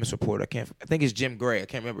 Very famous reporter. I think it's Jim Gray. I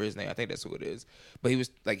can't remember his name. I think that's who it is. But he was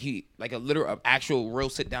like a actual real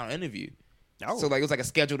sit down interview. Oh. So like it was like a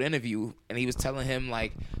scheduled interview, and he was telling him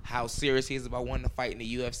like how serious he is about wanting to fight in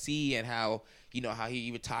the UFC, and how how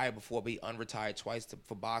he retired before, but he unretired twice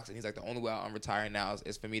for boxing. He's like, the only way I'll unretire now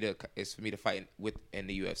is for me to fight in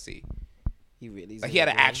the UFC. He really he had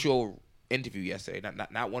an actual interview yesterday,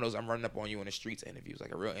 not one of those I'm running up on you in the streets interviews,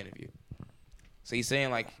 like a real interview. So he's saying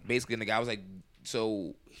like basically, and the guy was like,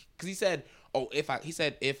 so because he said, if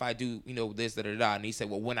I do this da, and he said,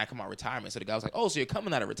 well, when I come out of retirement. So the guy was like, oh, so you're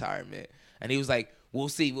coming out of retirement? And he was like, we'll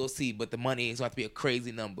see, but the money is going to have to be a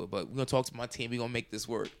crazy number, but we're going to talk to my team, we're going to make this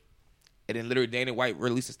work. And then literally Dana White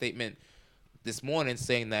released a statement this morning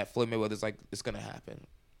saying that Floyd Mayweather's like, it's going to happen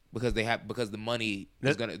because the money's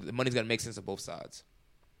going to make sense of both sides.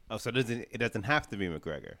 Oh, so it doesn't have to be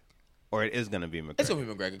McGregor, or it is going to be McGregor. It's going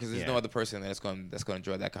to be McGregor because there's no other person that's going to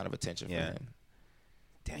draw that kind of attention for him.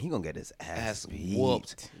 Damn, he gonna get his ass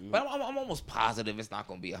whooped. But I'm almost positive it's not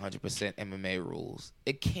gonna be 100% MMA rules.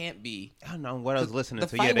 It can't be. I don't know what I was listening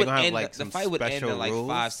to. Yeah, they're gonna have like some the fight would end in like rules.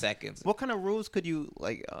 5 seconds. What kind of rules could you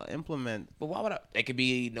like implement? But why would it could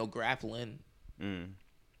be no grappling.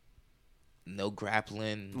 No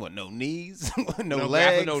grappling. What? No knees. no legs.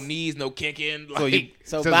 Grappling, no knees. No kicking. Like,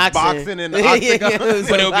 so boxing in the octagon.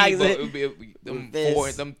 But it would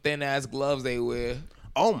be them thin ass gloves they wear.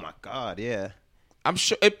 Oh my God! Yeah. I'm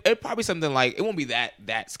sure it probably something like it won't be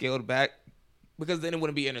that scaled back because then it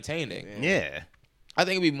wouldn't be entertaining. Yeah. I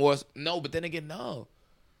think it'd be more but then again, no.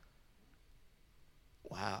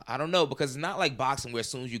 Wow, I don't know because it's not like boxing where as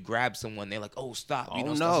soon as you grab someone they're like, "Oh, stop!"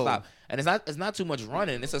 Stop. And it's not too much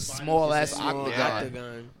running. It's a small ass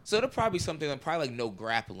octagon. So it'll probably be something like no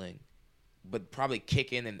grappling, but probably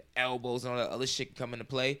kicking and elbows and all that other shit come into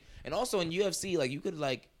play. And also in UFC, like you could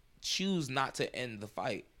like choose not to end the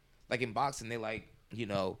fight. Like in boxing, they like,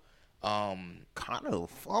 Conor, oh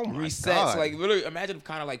my resets. God. Like literally, imagine if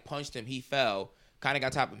Conor like punched him, he fell. Conor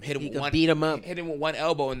got top of him, beat him up, hit him with one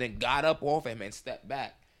elbow, and then got up off him and stepped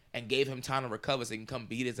back and gave him time to recover so he can come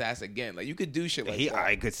beat his ass again. Like you could do shit like that.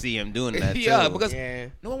 I could see him doing that too. Yeah, because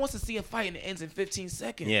no one wants to see a fight and it ends in 15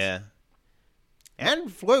 seconds. Yeah.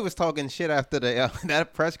 And Floyd was talking shit after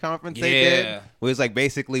that press conference they did. Where it was like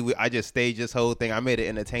basically, I just staged this whole thing. I made it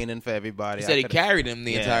entertaining for everybody. He said he carried him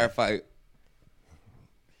the entire fight.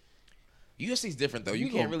 UFC's different though. You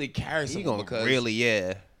can't really carry someone because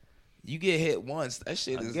you get hit once. That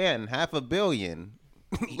shit is again $500 million.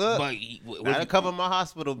 Look, that'll cover my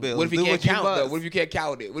hospital bills. What if you can't count though? What if you can't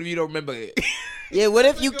count it? What if you don't remember it? Yeah, what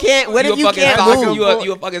if you can't? What if you can't move?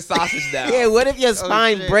 You a fucking sausage now. Yeah, what if your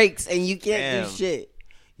spine breaks and you can't do shit?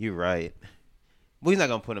 You're right. Well, he's not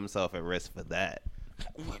gonna put himself at risk for that.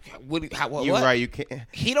 You're right. You can't.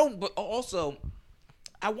 He don't. But also,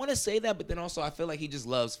 I want to say that, but then also I feel like he just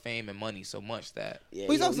loves fame and money so much that. Yeah,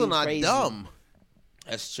 he's also not dumb.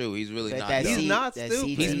 That's true. He's really not. He's not stupid.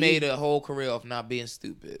 He's made a whole career of not being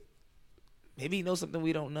stupid. Maybe he knows something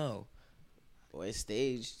we don't know. Boy, it's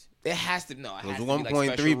staged. It has to. No, it has was to be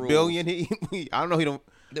like $1.3 billion. He I don't know. He don't.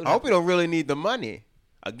 I hope he don't really need the money.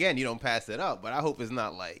 Again, you don't pass it up, but I hope it's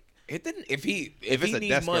not like It didn't. If he it's a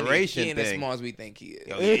needs money, desperation he ain't as thing. smart as we think he is.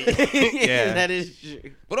 Yeah. That is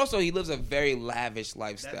true. But also, he lives a very lavish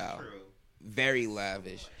lifestyle. That's true. Very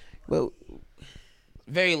lavish. Well,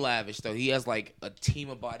 Very lavish, though. He has, like, a team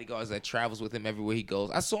of bodyguards that travels with him everywhere he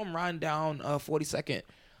goes. I saw him riding down 42nd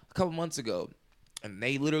a couple months ago, and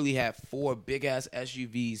they literally had 4 big-ass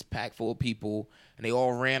SUVs packed full of people, and they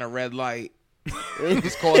all ran a red light,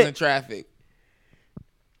 just causing traffic.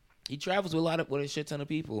 He travels with a shit ton of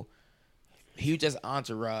people. He just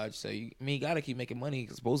entourage, so you got to keep making money,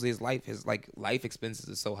 because supposedly his life expenses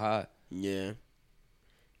are so high. yeah.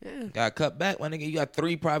 Got to cut back, my nigga. You got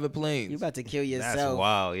 3 private planes. You about to kill yourself. That's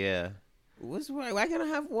wild, yeah. What's wrong? Why can't I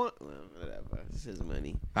have one? Well, whatever. It's his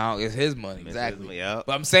money. It's his money, exactly. Yep.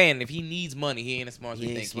 But I'm saying, if he needs money, he ain't as smart as He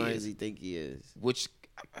we ain't think smart he as is. he think he is. Which,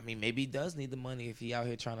 I mean, maybe he does need the money if he out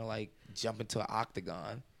here trying to, like, jump into an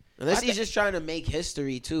octagon. Unless he's just trying to make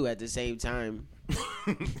history, too, at the same time.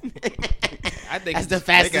 I think That's the it's-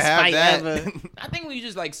 fastest have fight that. ever. I think when you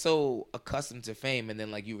just, like, so accustomed to fame and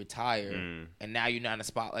then, like, you retire and now you're not in the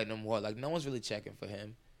spotlight no more, like, no one's really checking for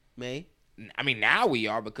him. May? I mean, now we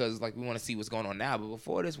are because, like, we want to see what's going on now. But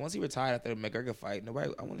before this, once he retired after the McGregor fight, nobody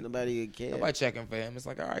would care. Nobody checking for him. It's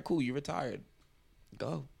like, all right, cool, you retired.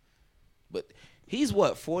 Go. But he's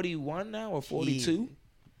what, 41 now or 42?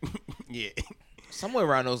 Yeah. Somewhere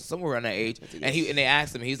around that age. And they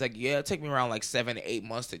asked him, he's like, yeah, it took me around like 7 to 8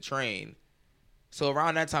 months to train. So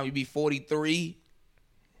around that time, you'd be 43.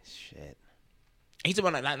 Shit. He's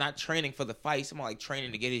talking about not training for the fight. He's talking about like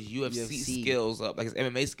training to get his UFC skills up, like his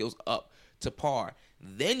MMA skills up to par.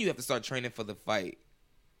 Then you have to start training for the fight.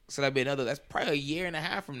 So that's probably a year and a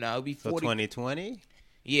half from now. He'll be 40. So 2020?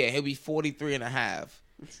 Yeah, he'll be 43 and a half.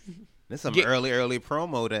 This some early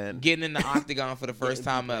promo then. Getting in the octagon for the first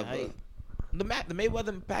time ever. The Mayweather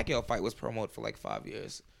and Pacquiao fight was promoted for like 5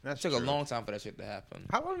 years. It took a long time for that shit to happen.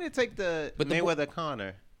 How long did it take the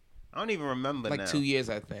Mayweather-Conor? I don't even remember now. Like 2 years,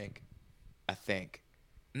 I think.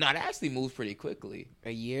 No, it actually moved pretty quickly.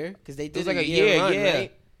 A year? Because they It was did like a year, run, yeah.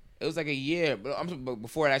 right? It was like a year, but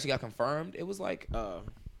before it actually got confirmed, it was like, a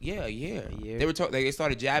year. A year. They were they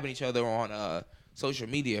started jabbing each other on social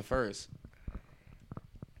media first.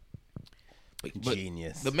 But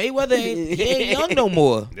Genius. The Mayweather he ain't young no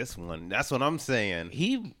more. This one, that's what I'm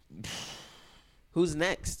saying. Who's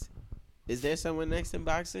next? Is there someone next in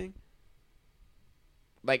boxing?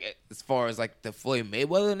 Like, as far as, like, the Floyd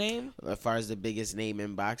Mayweather name? As far as the biggest name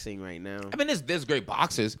in boxing right now. I mean, there's great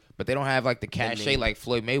boxers, but they don't have, like, the cachet like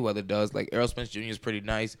Floyd Mayweather does. Like, Errol Spence Jr. is pretty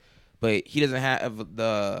nice, but he doesn't have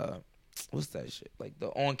the, what's that shit? Like, the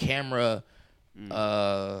on-camera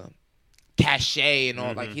cachet and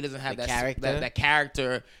all. Like, he doesn't have that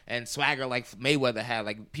character and swagger like Mayweather had.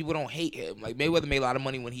 Like, people don't hate him. Like, Mayweather made a lot of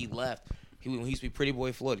money when he left. When he used to be Pretty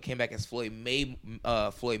Boy Floyd, came back as Floyd Money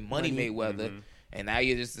Mayweather. And now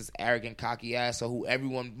you're just this arrogant, cocky ass. So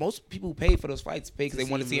most people who paid for those fights paid because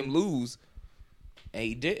they wanted to see him lose, and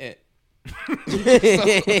he didn't.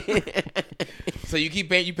 so you keep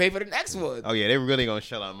paying. You pay for the next one. Oh yeah, they really gonna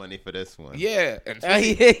shell out money for this one. Yeah, and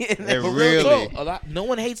they really. No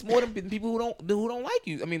one hates more than people who don't like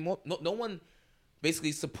you. I mean, no one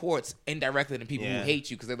basically supports indirectly than people who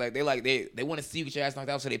hate you because they want to see you get your ass knocked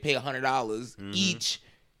out, so they pay $100 each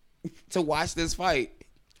to watch this fight.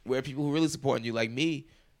 Where people who really supporting you, like me,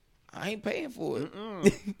 I ain't paying for it.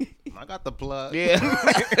 I got the plug. Yeah.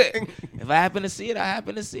 If I happen to see it, I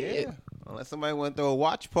happen to see it. Unless somebody went through a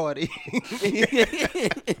watch party.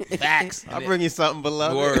 Facts. I'll bring you something,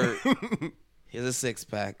 beloved. Word. Here's a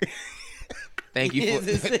 6-pack. Thank you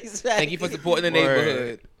for supporting the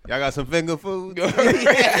neighborhood. Y'all got some finger food? Buy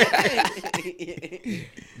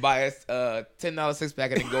a $10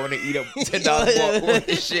 6-pack and then go in and eat up $10 worth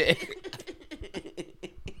of shit.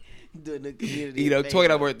 Doing the community.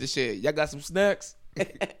 $20 worth of shit. Y'all got some snacks?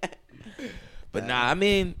 But nah, I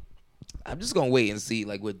mean, I'm just gonna wait and see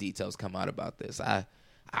like what details come out about this. I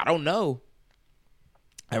don't know.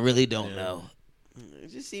 I really don't know. It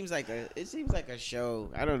just seems like a show.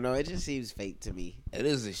 I don't know. It just seems fake to me. It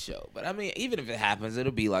is a show, but I mean, even if it happens,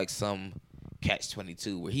 it'll be like some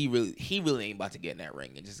catch-22 where he really ain't about to get in that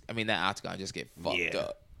ring and that octagon just get fucked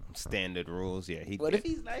up. Standard rules, yeah. What if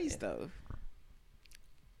he's nice though?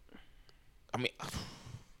 I mean,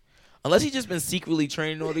 unless he's just been secretly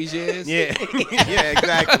training all these years. Yeah,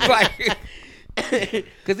 exactly.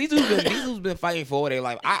 Because these dudes been fighting for all their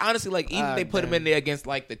life. I honestly even if they put him in there against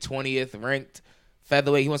like the 20th ranked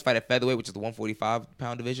featherweight. He wants to fight at featherweight, which is the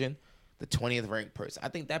 145-pound division. The 20th ranked person. I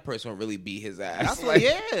think that person will really beat his ass.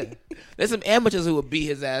 That's there's some amateurs who would beat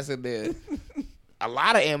his ass in there. a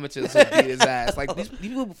lot of amateurs who beat his ass. Like these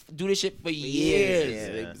people do this shit for years.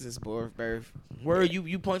 Yeah, it's just birth. Where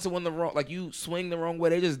you punch someone the wrong, like you swing the wrong way,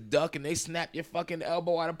 they just duck and they snap your fucking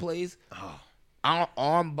elbow out of place.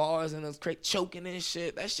 Arm bars and those choking and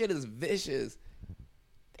shit. That shit is vicious.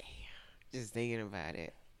 Just thinking about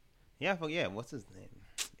it. Yeah, what's his name?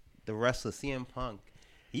 The wrestler CM Punk.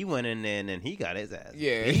 He went in there and then he got his ass.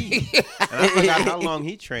 Yeah. And I forgot how long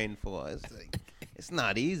he trained for. It's like, it's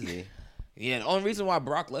not easy. Yeah, the only reason why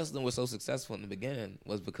Brock Lesnar was so successful in the beginning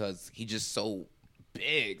was because he just so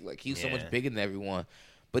big. Like he's so much bigger than everyone.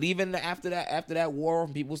 But even after that war,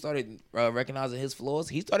 when people started recognizing his flaws,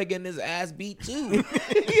 he started getting his ass beat too.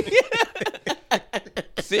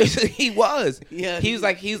 Seriously, he was. Yeah, he was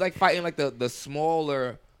like fighting like the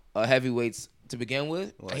smaller heavyweights to begin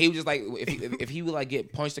with. What? He was just like if he would like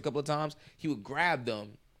get punched a couple of times, he would grab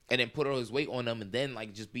them and then put all his weight on them and then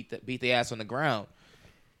like just beat the ass on the ground.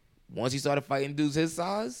 Once he started fighting dudes his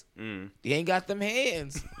size, he ain't got them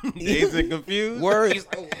hands. Dazed and confused. Worries.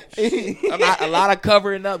 A lot of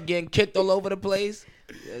covering up, getting kicked all over the place.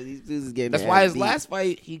 Yeah, these dudes is getting. That's why his last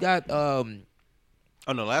fight he got. Oh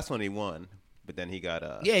no, last one he won, but then he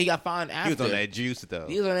got. Yeah, he got fined after. He was on that juice though.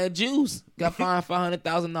 He was on that juice. Got fined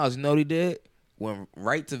 $500,000. You know what he did? Went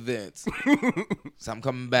right to Vince. So I'm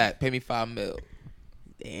coming back. Pay me $5 million.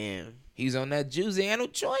 Damn. He's on that juice. He had no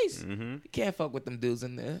choice. Mm-hmm. You can't fuck with them dudes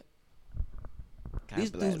in there. God These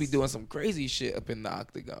bless. dudes be doing some crazy shit up in the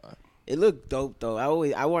octagon. It looked dope though.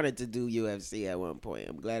 I wanted to do UFC at one point.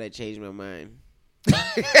 I'm glad I changed my mind.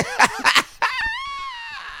 I'm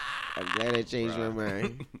glad I changed my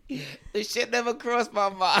mind. This shit never crossed my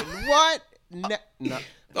mind. What? No.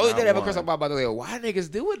 The only thing that ever crossed my mind, by the way, why niggas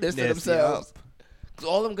doing this to themselves? Because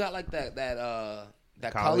all of them got like that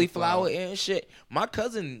cauliflower and shit. My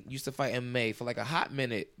cousin used to fight MMA for like a hot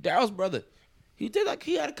minute. Daryl's brother. He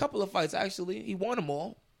had a couple of fights actually. He won them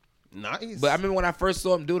all. Nice. But I remember when I first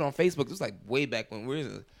saw him do it on Facebook, it was like way back when we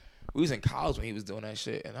was in college when he was doing that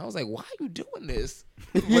shit. And I was like, why are you doing this?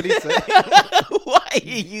 What'd he say? Why are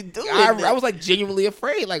you doing this? I was like genuinely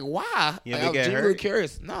afraid. Like, why? You Like, ever I was get genuinely hurt?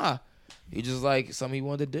 curious. Nah. He just like something he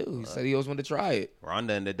wanted to do. He said he always wanted to try it.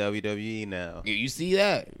 Ronda in the WWE now. You see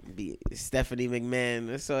that? Stephanie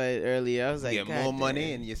McMahon. I saw it earlier. I was like, Get more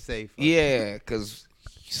money and you're safe. Yeah, because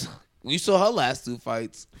you saw her last two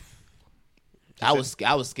fights. I was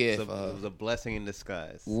scared for her. It was a blessing in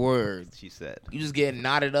disguise. Word. She said. You just getting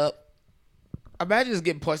knotted up. Imagine just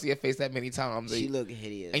getting punched in your face that many times. She looked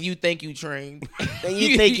hideous. And you think you trained. And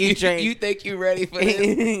you think you trained. You think you ready for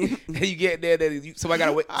this. And you get there, then somebody got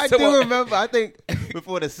to wait. I do remember, I think,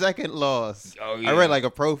 before the second loss, yeah. I read like a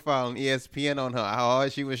profile on ESPN on her, how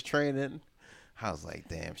hard she was training. I was like,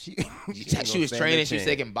 damn, she was training. She was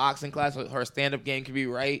taking boxing class. Her stand-up game could be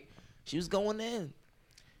right. She was going in.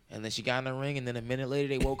 And then she got in the ring, and then a minute later,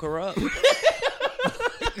 they woke her up.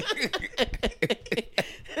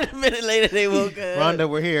 A minute later, they woke up. Ronda,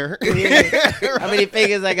 we're here. How many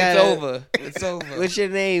fingers I got? It's over. It's over. What's your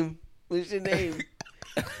name?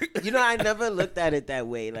 You know, I never looked at it that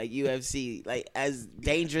way. Like UFC, like as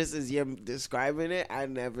dangerous as you're describing it, I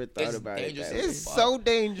never thought about it. That way. It's so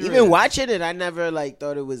dangerous. Even watching it, I never like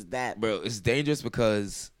thought it was that. Bro, it's dangerous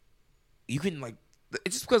because you can like.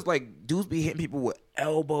 It's just because like dudes be hitting people with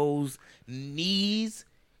elbows, knees,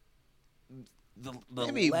 the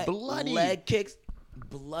bloody leg kicks,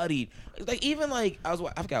 bloodied. Like even like I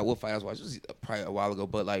forgot what fight I was watching. It was probably a while ago,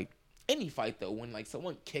 but like any fight though, when like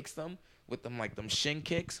someone kicks them with them like them shin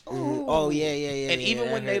kicks. Ooh. Oh yeah. And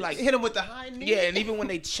even when they like hit them with the high knee. Yeah, and even when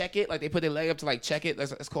they check it, like they put their leg up to like check it.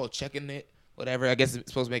 It's called checking it, whatever. I guess it's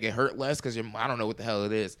supposed to make it hurt less because I don't know what the hell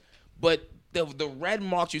it is, but. The red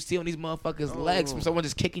marks you see on these motherfuckers' legs from someone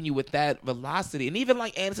just kicking you with that velocity. And even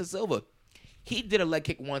like Anderson Silva, he did a leg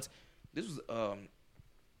kick once. This was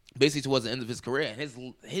basically towards the end of his career.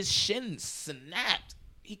 And his shin snapped.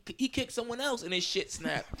 He kicked someone else and his shit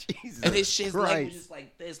snapped. Jesus and his leg Christ. was just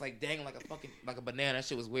like this, like dangling like a banana. That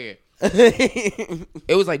shit was weird.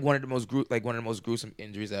 It was like one of the most gruesome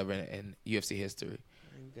injuries ever in UFC history.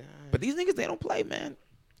 God. But these niggas, they don't play, man.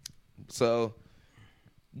 So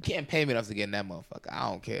you can't pay me enough to get in that motherfucker. I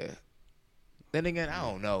don't care. Then again, I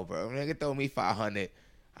don't know, bro. Nigga throw me $500.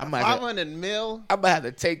 $500 mil? I'm gonna have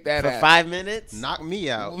to take that for 5 minutes. Knock me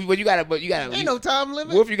out. But you gotta. Ain't no time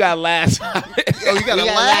limit. What if you got last? Oh, you got to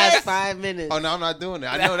last 5 minutes. Oh no, I'm not doing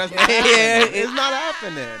that. I know that's not happening. It's not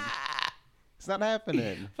happening. It's not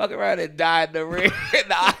happening. Fuck around and die in the ring, in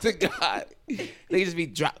the octagon. They just be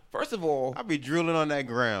dropped. First of all, I'll be drooling on that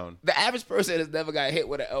ground. the average person has never got hit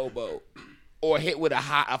with an elbow. or hit with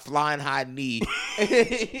a flying high knee.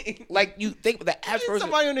 Like, you think the average person.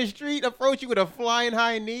 Somebody on the street approach you with a flying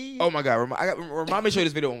high knee. Oh my God! Remind me to show you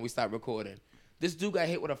this video when we stop recording. This dude got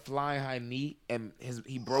hit with a flying high knee, and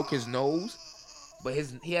he broke his nose, but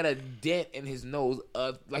he had a dent in his nose,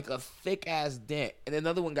 like a thick ass dent. And then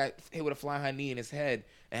another one got hit with a flying high knee in his head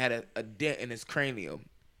and had a dent in his cranium.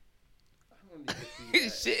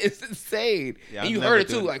 Shit is insane. Yeah, and you heard it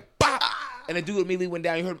too, like pop, and the dude immediately went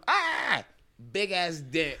down. You heard big ass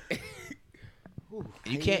dent.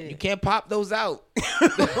 You can't pop those out.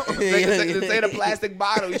 This ain't a plastic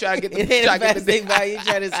bottle. You try to get the plastic bottle. You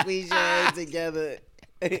try to squeeze your hands together.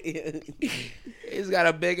 He's got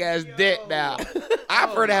a big ass dent now. I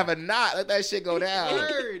prefer to have a knot. Let that shit go down.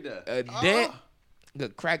 A dent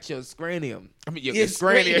could crack your cranium. I mean your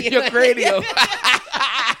cranium. Your cranium.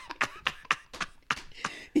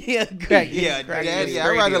 Yeah, Daddy,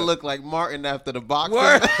 I'd rather look like Martin after the boxing.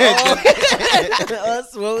 All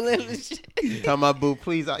swollen and shit. Tell my boo,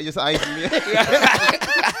 please, just ice me.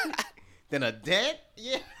 Then a dent?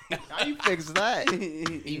 Yeah. How you fix that?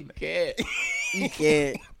 You can't. You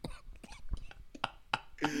can't.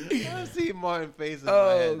 I see Martin's face in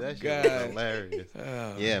my head. That shit is hilarious.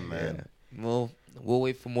 Yeah, man. We'll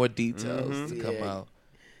wait for more details to come out.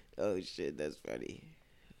 Oh, shit, that's funny.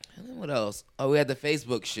 And then what else? Oh, we had the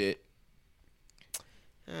Facebook shit.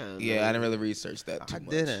 I didn't really research that too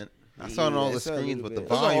much. I didn't. I saw it on all the screens, but the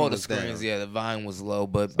volume volume all the was screens. down. Yeah, the volume was low.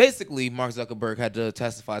 But basically, Mark Zuckerberg had to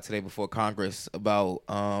testify today before Congress about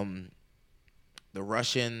the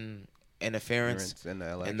Russian interference in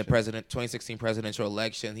the election. in the 2016 presidential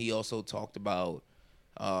election. He also talked about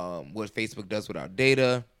what Facebook does with our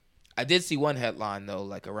data. I did see one headline though,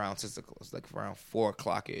 like around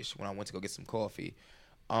 4:00 ish when I went to go get some coffee.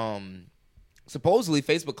 Supposedly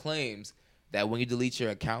Facebook claims that when you delete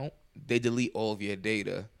your account, they delete all of your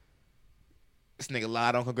data. This nigga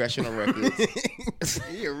lied on congressional records.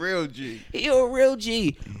 He a real G.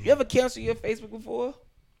 You ever cancel your Facebook before?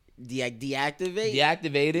 Deactivate?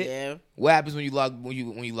 Deactivate it. Yeah. What happens when you log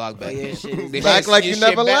back? Yeah, shit. They act like you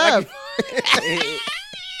never left.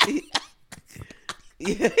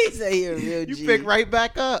 Yeah, he said he a real G. You pick right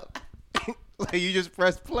back up. Like you just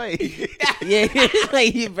press play. Yeah,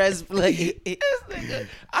 like you press play. This nigga,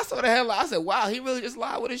 I saw the headline. I said, "Wow, he really just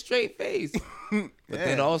lied with a straight face." But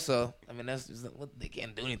then also, I mean, that's just, they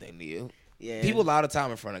can't do anything to you. Yeah, people lie all the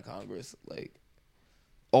time in front of Congress. Like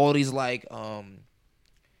all these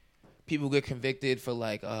people get convicted for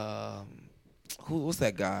what's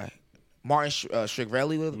that guy? Martin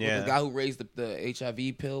Shkreli, the guy who raised the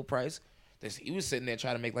HIV pill price. He was sitting there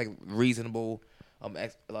trying to make reasonable.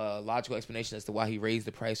 Logical explanation as to why he raised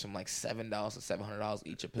the price from $7 to $700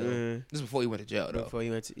 each a pill. This is before he went to jail, though. Before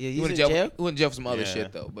he went to he went to jail. He went to jail for some other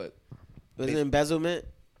shit though. But was it embezzlement?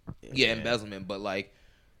 Yeah, embezzlement. But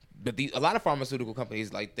a lot of pharmaceutical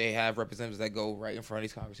companies they have representatives that go right in front of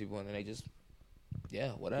these Congress people and then they just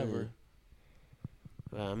whatever.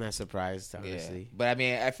 Well, I'm not surprised, honestly. Yeah. But I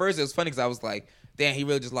mean, at first it was funny because I was like, damn, he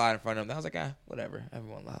really just lied in front of him. I was like, whatever.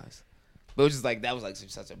 Everyone lies. But it was just that was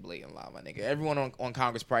such a blatant lie, my nigga. Everyone on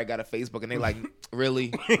Congress probably got a Facebook and they like,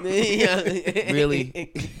 really?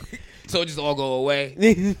 Really? So it just all go away.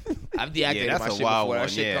 I've deactivated my shit before. That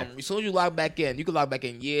shit come. As soon as you log back in, you can log back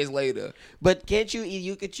in years later. But can't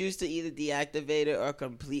you could choose to either deactivate it or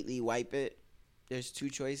completely wipe it? There's two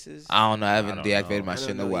choices. I don't know. I haven't deactivated my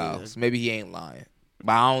shit in a while. So maybe he ain't lying.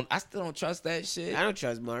 But I still don't trust that shit. I don't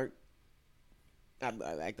trust Mark. I'm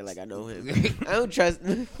acting like I know him. I don't trust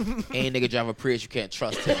him. Ain't nigga drive a Prius, you can't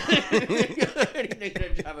trust him.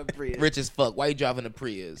 Nigga drive a Prius. Rich as fuck. Why you driving a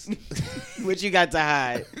Prius? What you got to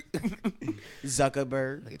hide?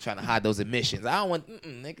 Zuckerberg. Nigga trying to hide those emissions. I don't want,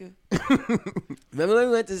 nigga. Remember when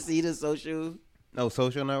we went to see the Social? No,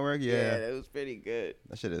 Social Network? Yeah, that was pretty good.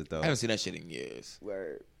 That shit is dope. I haven't seen that shit in years.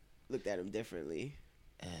 Word. Looked at him differently.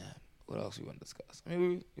 What else we want to discuss? I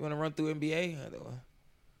mean, you want to run through NBA?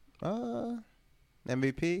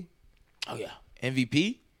 MVP? Oh, yeah.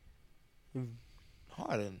 MVP?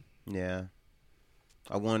 Harden. Yeah.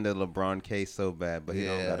 I wanted the LeBron case so bad, but he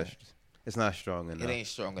don't got it's not strong enough. It ain't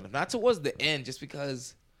strong enough. Not towards the end, just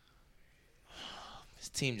because his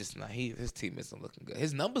team his team isn't looking good.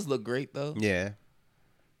 His numbers look great, though. Yeah.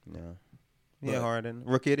 No. Yeah, Harden.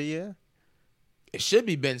 Rookie of the year? It should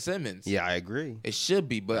be Ben Simmons. Yeah, I agree. It should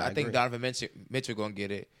be, but I think Donovan Mitchell going to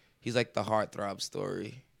get it. He's like the heartthrob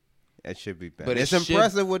story. It should be Ben. But it's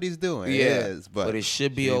impressive what he's doing. Yeah, it is, but it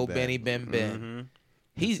should be old Benny Ben. Mm-hmm.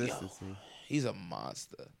 He's a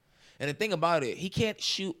monster. And the thing about it, he can't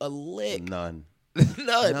shoot a lick. None.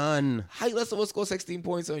 None. How you let someone score 16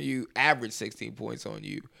 points on you, average 16 points on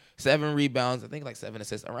you, 7 rebounds, I think 7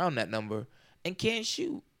 assists, around that number, and can't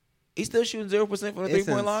shoot. He's still shooting 0% from the It's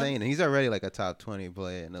 3-point line. insane. He's already like a top 20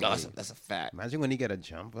 player in the league. That's a fact. Imagine when he get a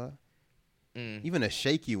jumper. Even a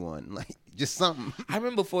shaky one, like just something. I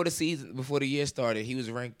remember before the year started, he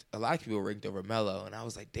was ranked. A lot of people were ranked over Melo, and I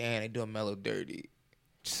was like, "Damn, they doing Melo dirty."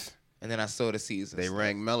 And then I saw the season. They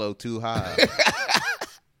ranked Melo too high.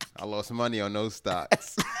 I lost money on those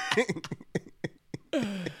stocks.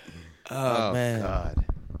 Oh man, God.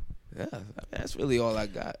 Yeah, that's really all I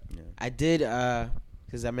got. Yeah. I did,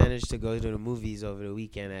 because I managed to go to the movies over the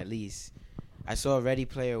weekend at least. I saw Ready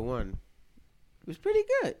Player One. It was pretty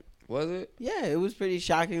good. Was it? Yeah, it was pretty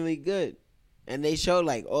shockingly good. And they showed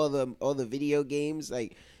like all the video games.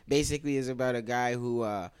 Like basically, it's about a guy who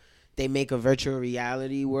they make a virtual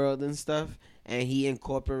reality world and stuff, and he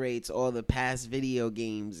incorporates all the past video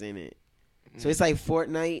games in it. So it's like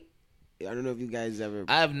Fortnite. I don't know if you guys ever.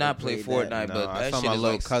 I have not played Fortnite, that. but I that saw shit my is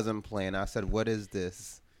little like, cousin playing. I said, "What is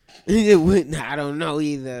this?" I don't know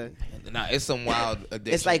either. Nah, it's some wild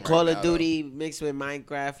addiction. It's like right Call now, of Duty mixed with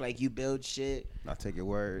Minecraft. Like you build shit. I'll take your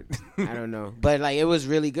word. I don't know, but like it was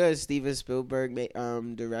really good. Steven Spielberg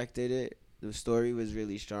directed it. The story was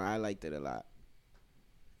really strong. I liked it a lot.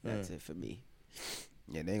 That's it for me.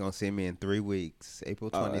 Yeah, they ain't gonna see me in 3 weeks.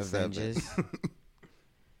 April 27th.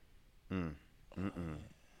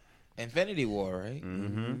 Infinity War, right?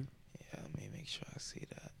 Mm-hmm. Yeah, let me make sure I see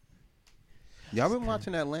that. Y'all been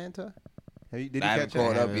watching Atlanta? Did you I haven't catch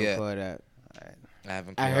caught up? up yet. I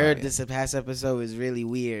haven't. I heard this past episode was really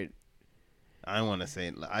weird. I don't want to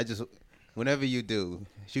say. Whenever you do,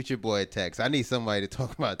 shoot your boy a text. I need somebody to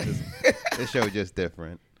talk about this. This show just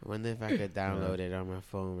different. I wonder if I could download it on my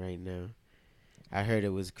phone right now. I heard it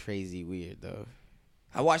was crazy weird though.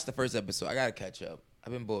 I watched the first episode. I gotta catch up.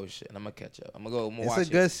 I've been bullshitting. I'm gonna catch up. I'm gonna watch it. It's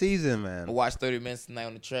a good season, man. I'm gonna watch 30 minutes tonight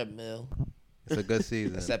on the treadmill. It's a good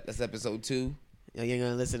season. That's episode 2. Yo, you're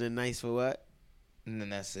gonna listen to Nice for What? And then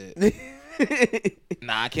that's it.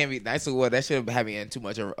 Nah, I can't be Nice for What. That should have me in too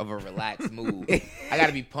much of a relaxed mood. I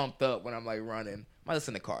gotta be pumped up when I'm like running. I might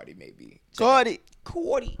listen to Cardi maybe. Cardi.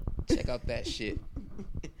 Check out that shit.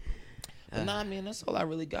 But nah, man, that's all I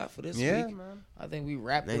really got for this week. Man. I think we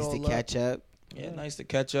wrapped it Nice all to up. catch up. Yeah, nice to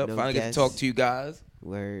catch up. No Finally get to guests. talk to you guys.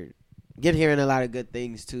 Word. Been hearing a lot of good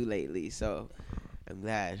things too lately, so I'm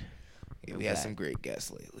glad. Yeah, we had some great guests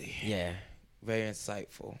lately. Yeah. Very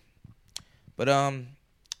insightful. But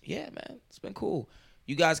yeah, man, it's been cool.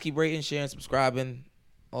 You guys keep rating, sharing, subscribing,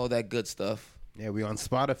 all that good stuff. Yeah, we on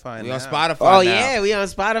Spotify. We on now. Spotify. Oh now. yeah, we on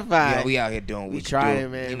Spotify. Yeah, we out here doing. We what trying, can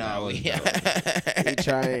do. man. You know, we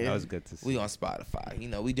trying. That was good to see. We on Spotify. You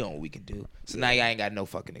know, we doing what we can do. So now y'all ain't got no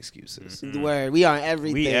fucking excuses. Word. We on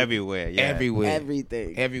everything. We everywhere. Yeah. Everywhere.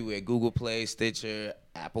 Everything. Everywhere. Google Play, Stitcher,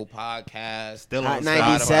 Apple Podcasts. Still Hot on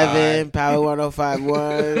 97, Spotify. Power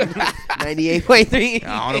 1051, 98.3.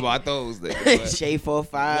 I don't know about those. But Shay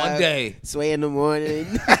 45. one day. Sway in the morning.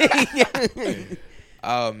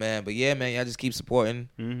 Oh man, but yeah, man, y'all just keep supporting.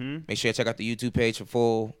 Mm-hmm. Make sure you check out the YouTube page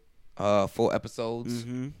for full episodes.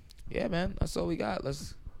 Mm-hmm. Yeah, man, that's all we got.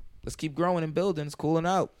 Let's keep growing and building. It's cooling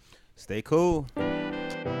out. Stay cool.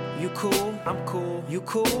 You cool, I'm cool. You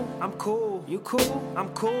cool, I'm cool. You cool, I'm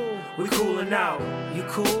cool. We coolin' out. You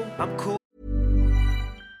cool, I'm cool.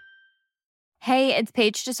 Hey, it's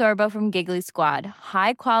Paige DeSorbo from Giggly Squad.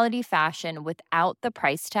 High quality fashion without the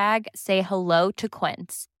price tag. Say hello to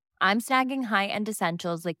Quince. I'm snagging high-end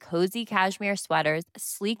essentials like cozy cashmere sweaters,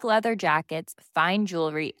 sleek leather jackets, fine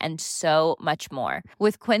jewelry, and so much more.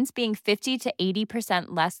 With Quince being 50 to 80%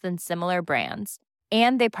 less than similar brands.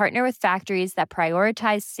 And they partner with factories that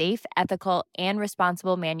prioritize safe, ethical, and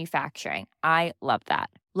responsible manufacturing. I love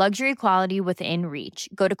that. Luxury quality within reach.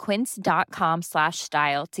 Go to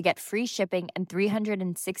quince.com/style to get free shipping and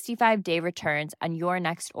 365-day returns on your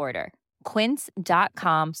next order.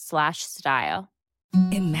 Quince.com/style.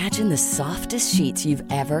 Imagine the softest sheets you've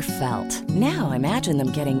ever felt. Now imagine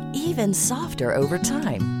them getting even softer over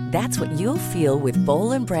time. That's what you'll feel with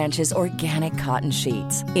Boll & Branch's organic cotton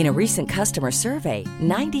sheets. In a recent customer survey,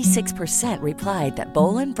 96% replied that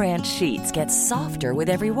Boll & Branch sheets get softer with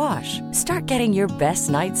every wash. Start getting your best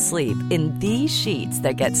night's sleep in these sheets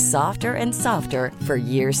that get softer and softer for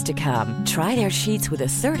years to come. Try their sheets with a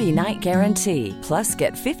 30-night guarantee. Plus,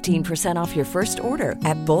 get 15% off your first order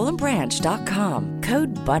at bollandbranch.com.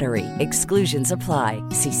 Code BUTTERY. Exclusions apply.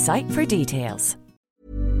 See site for details.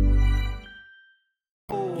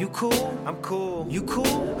 You cool, I'm cool. You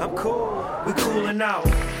cool, I'm cool. We coolin' out.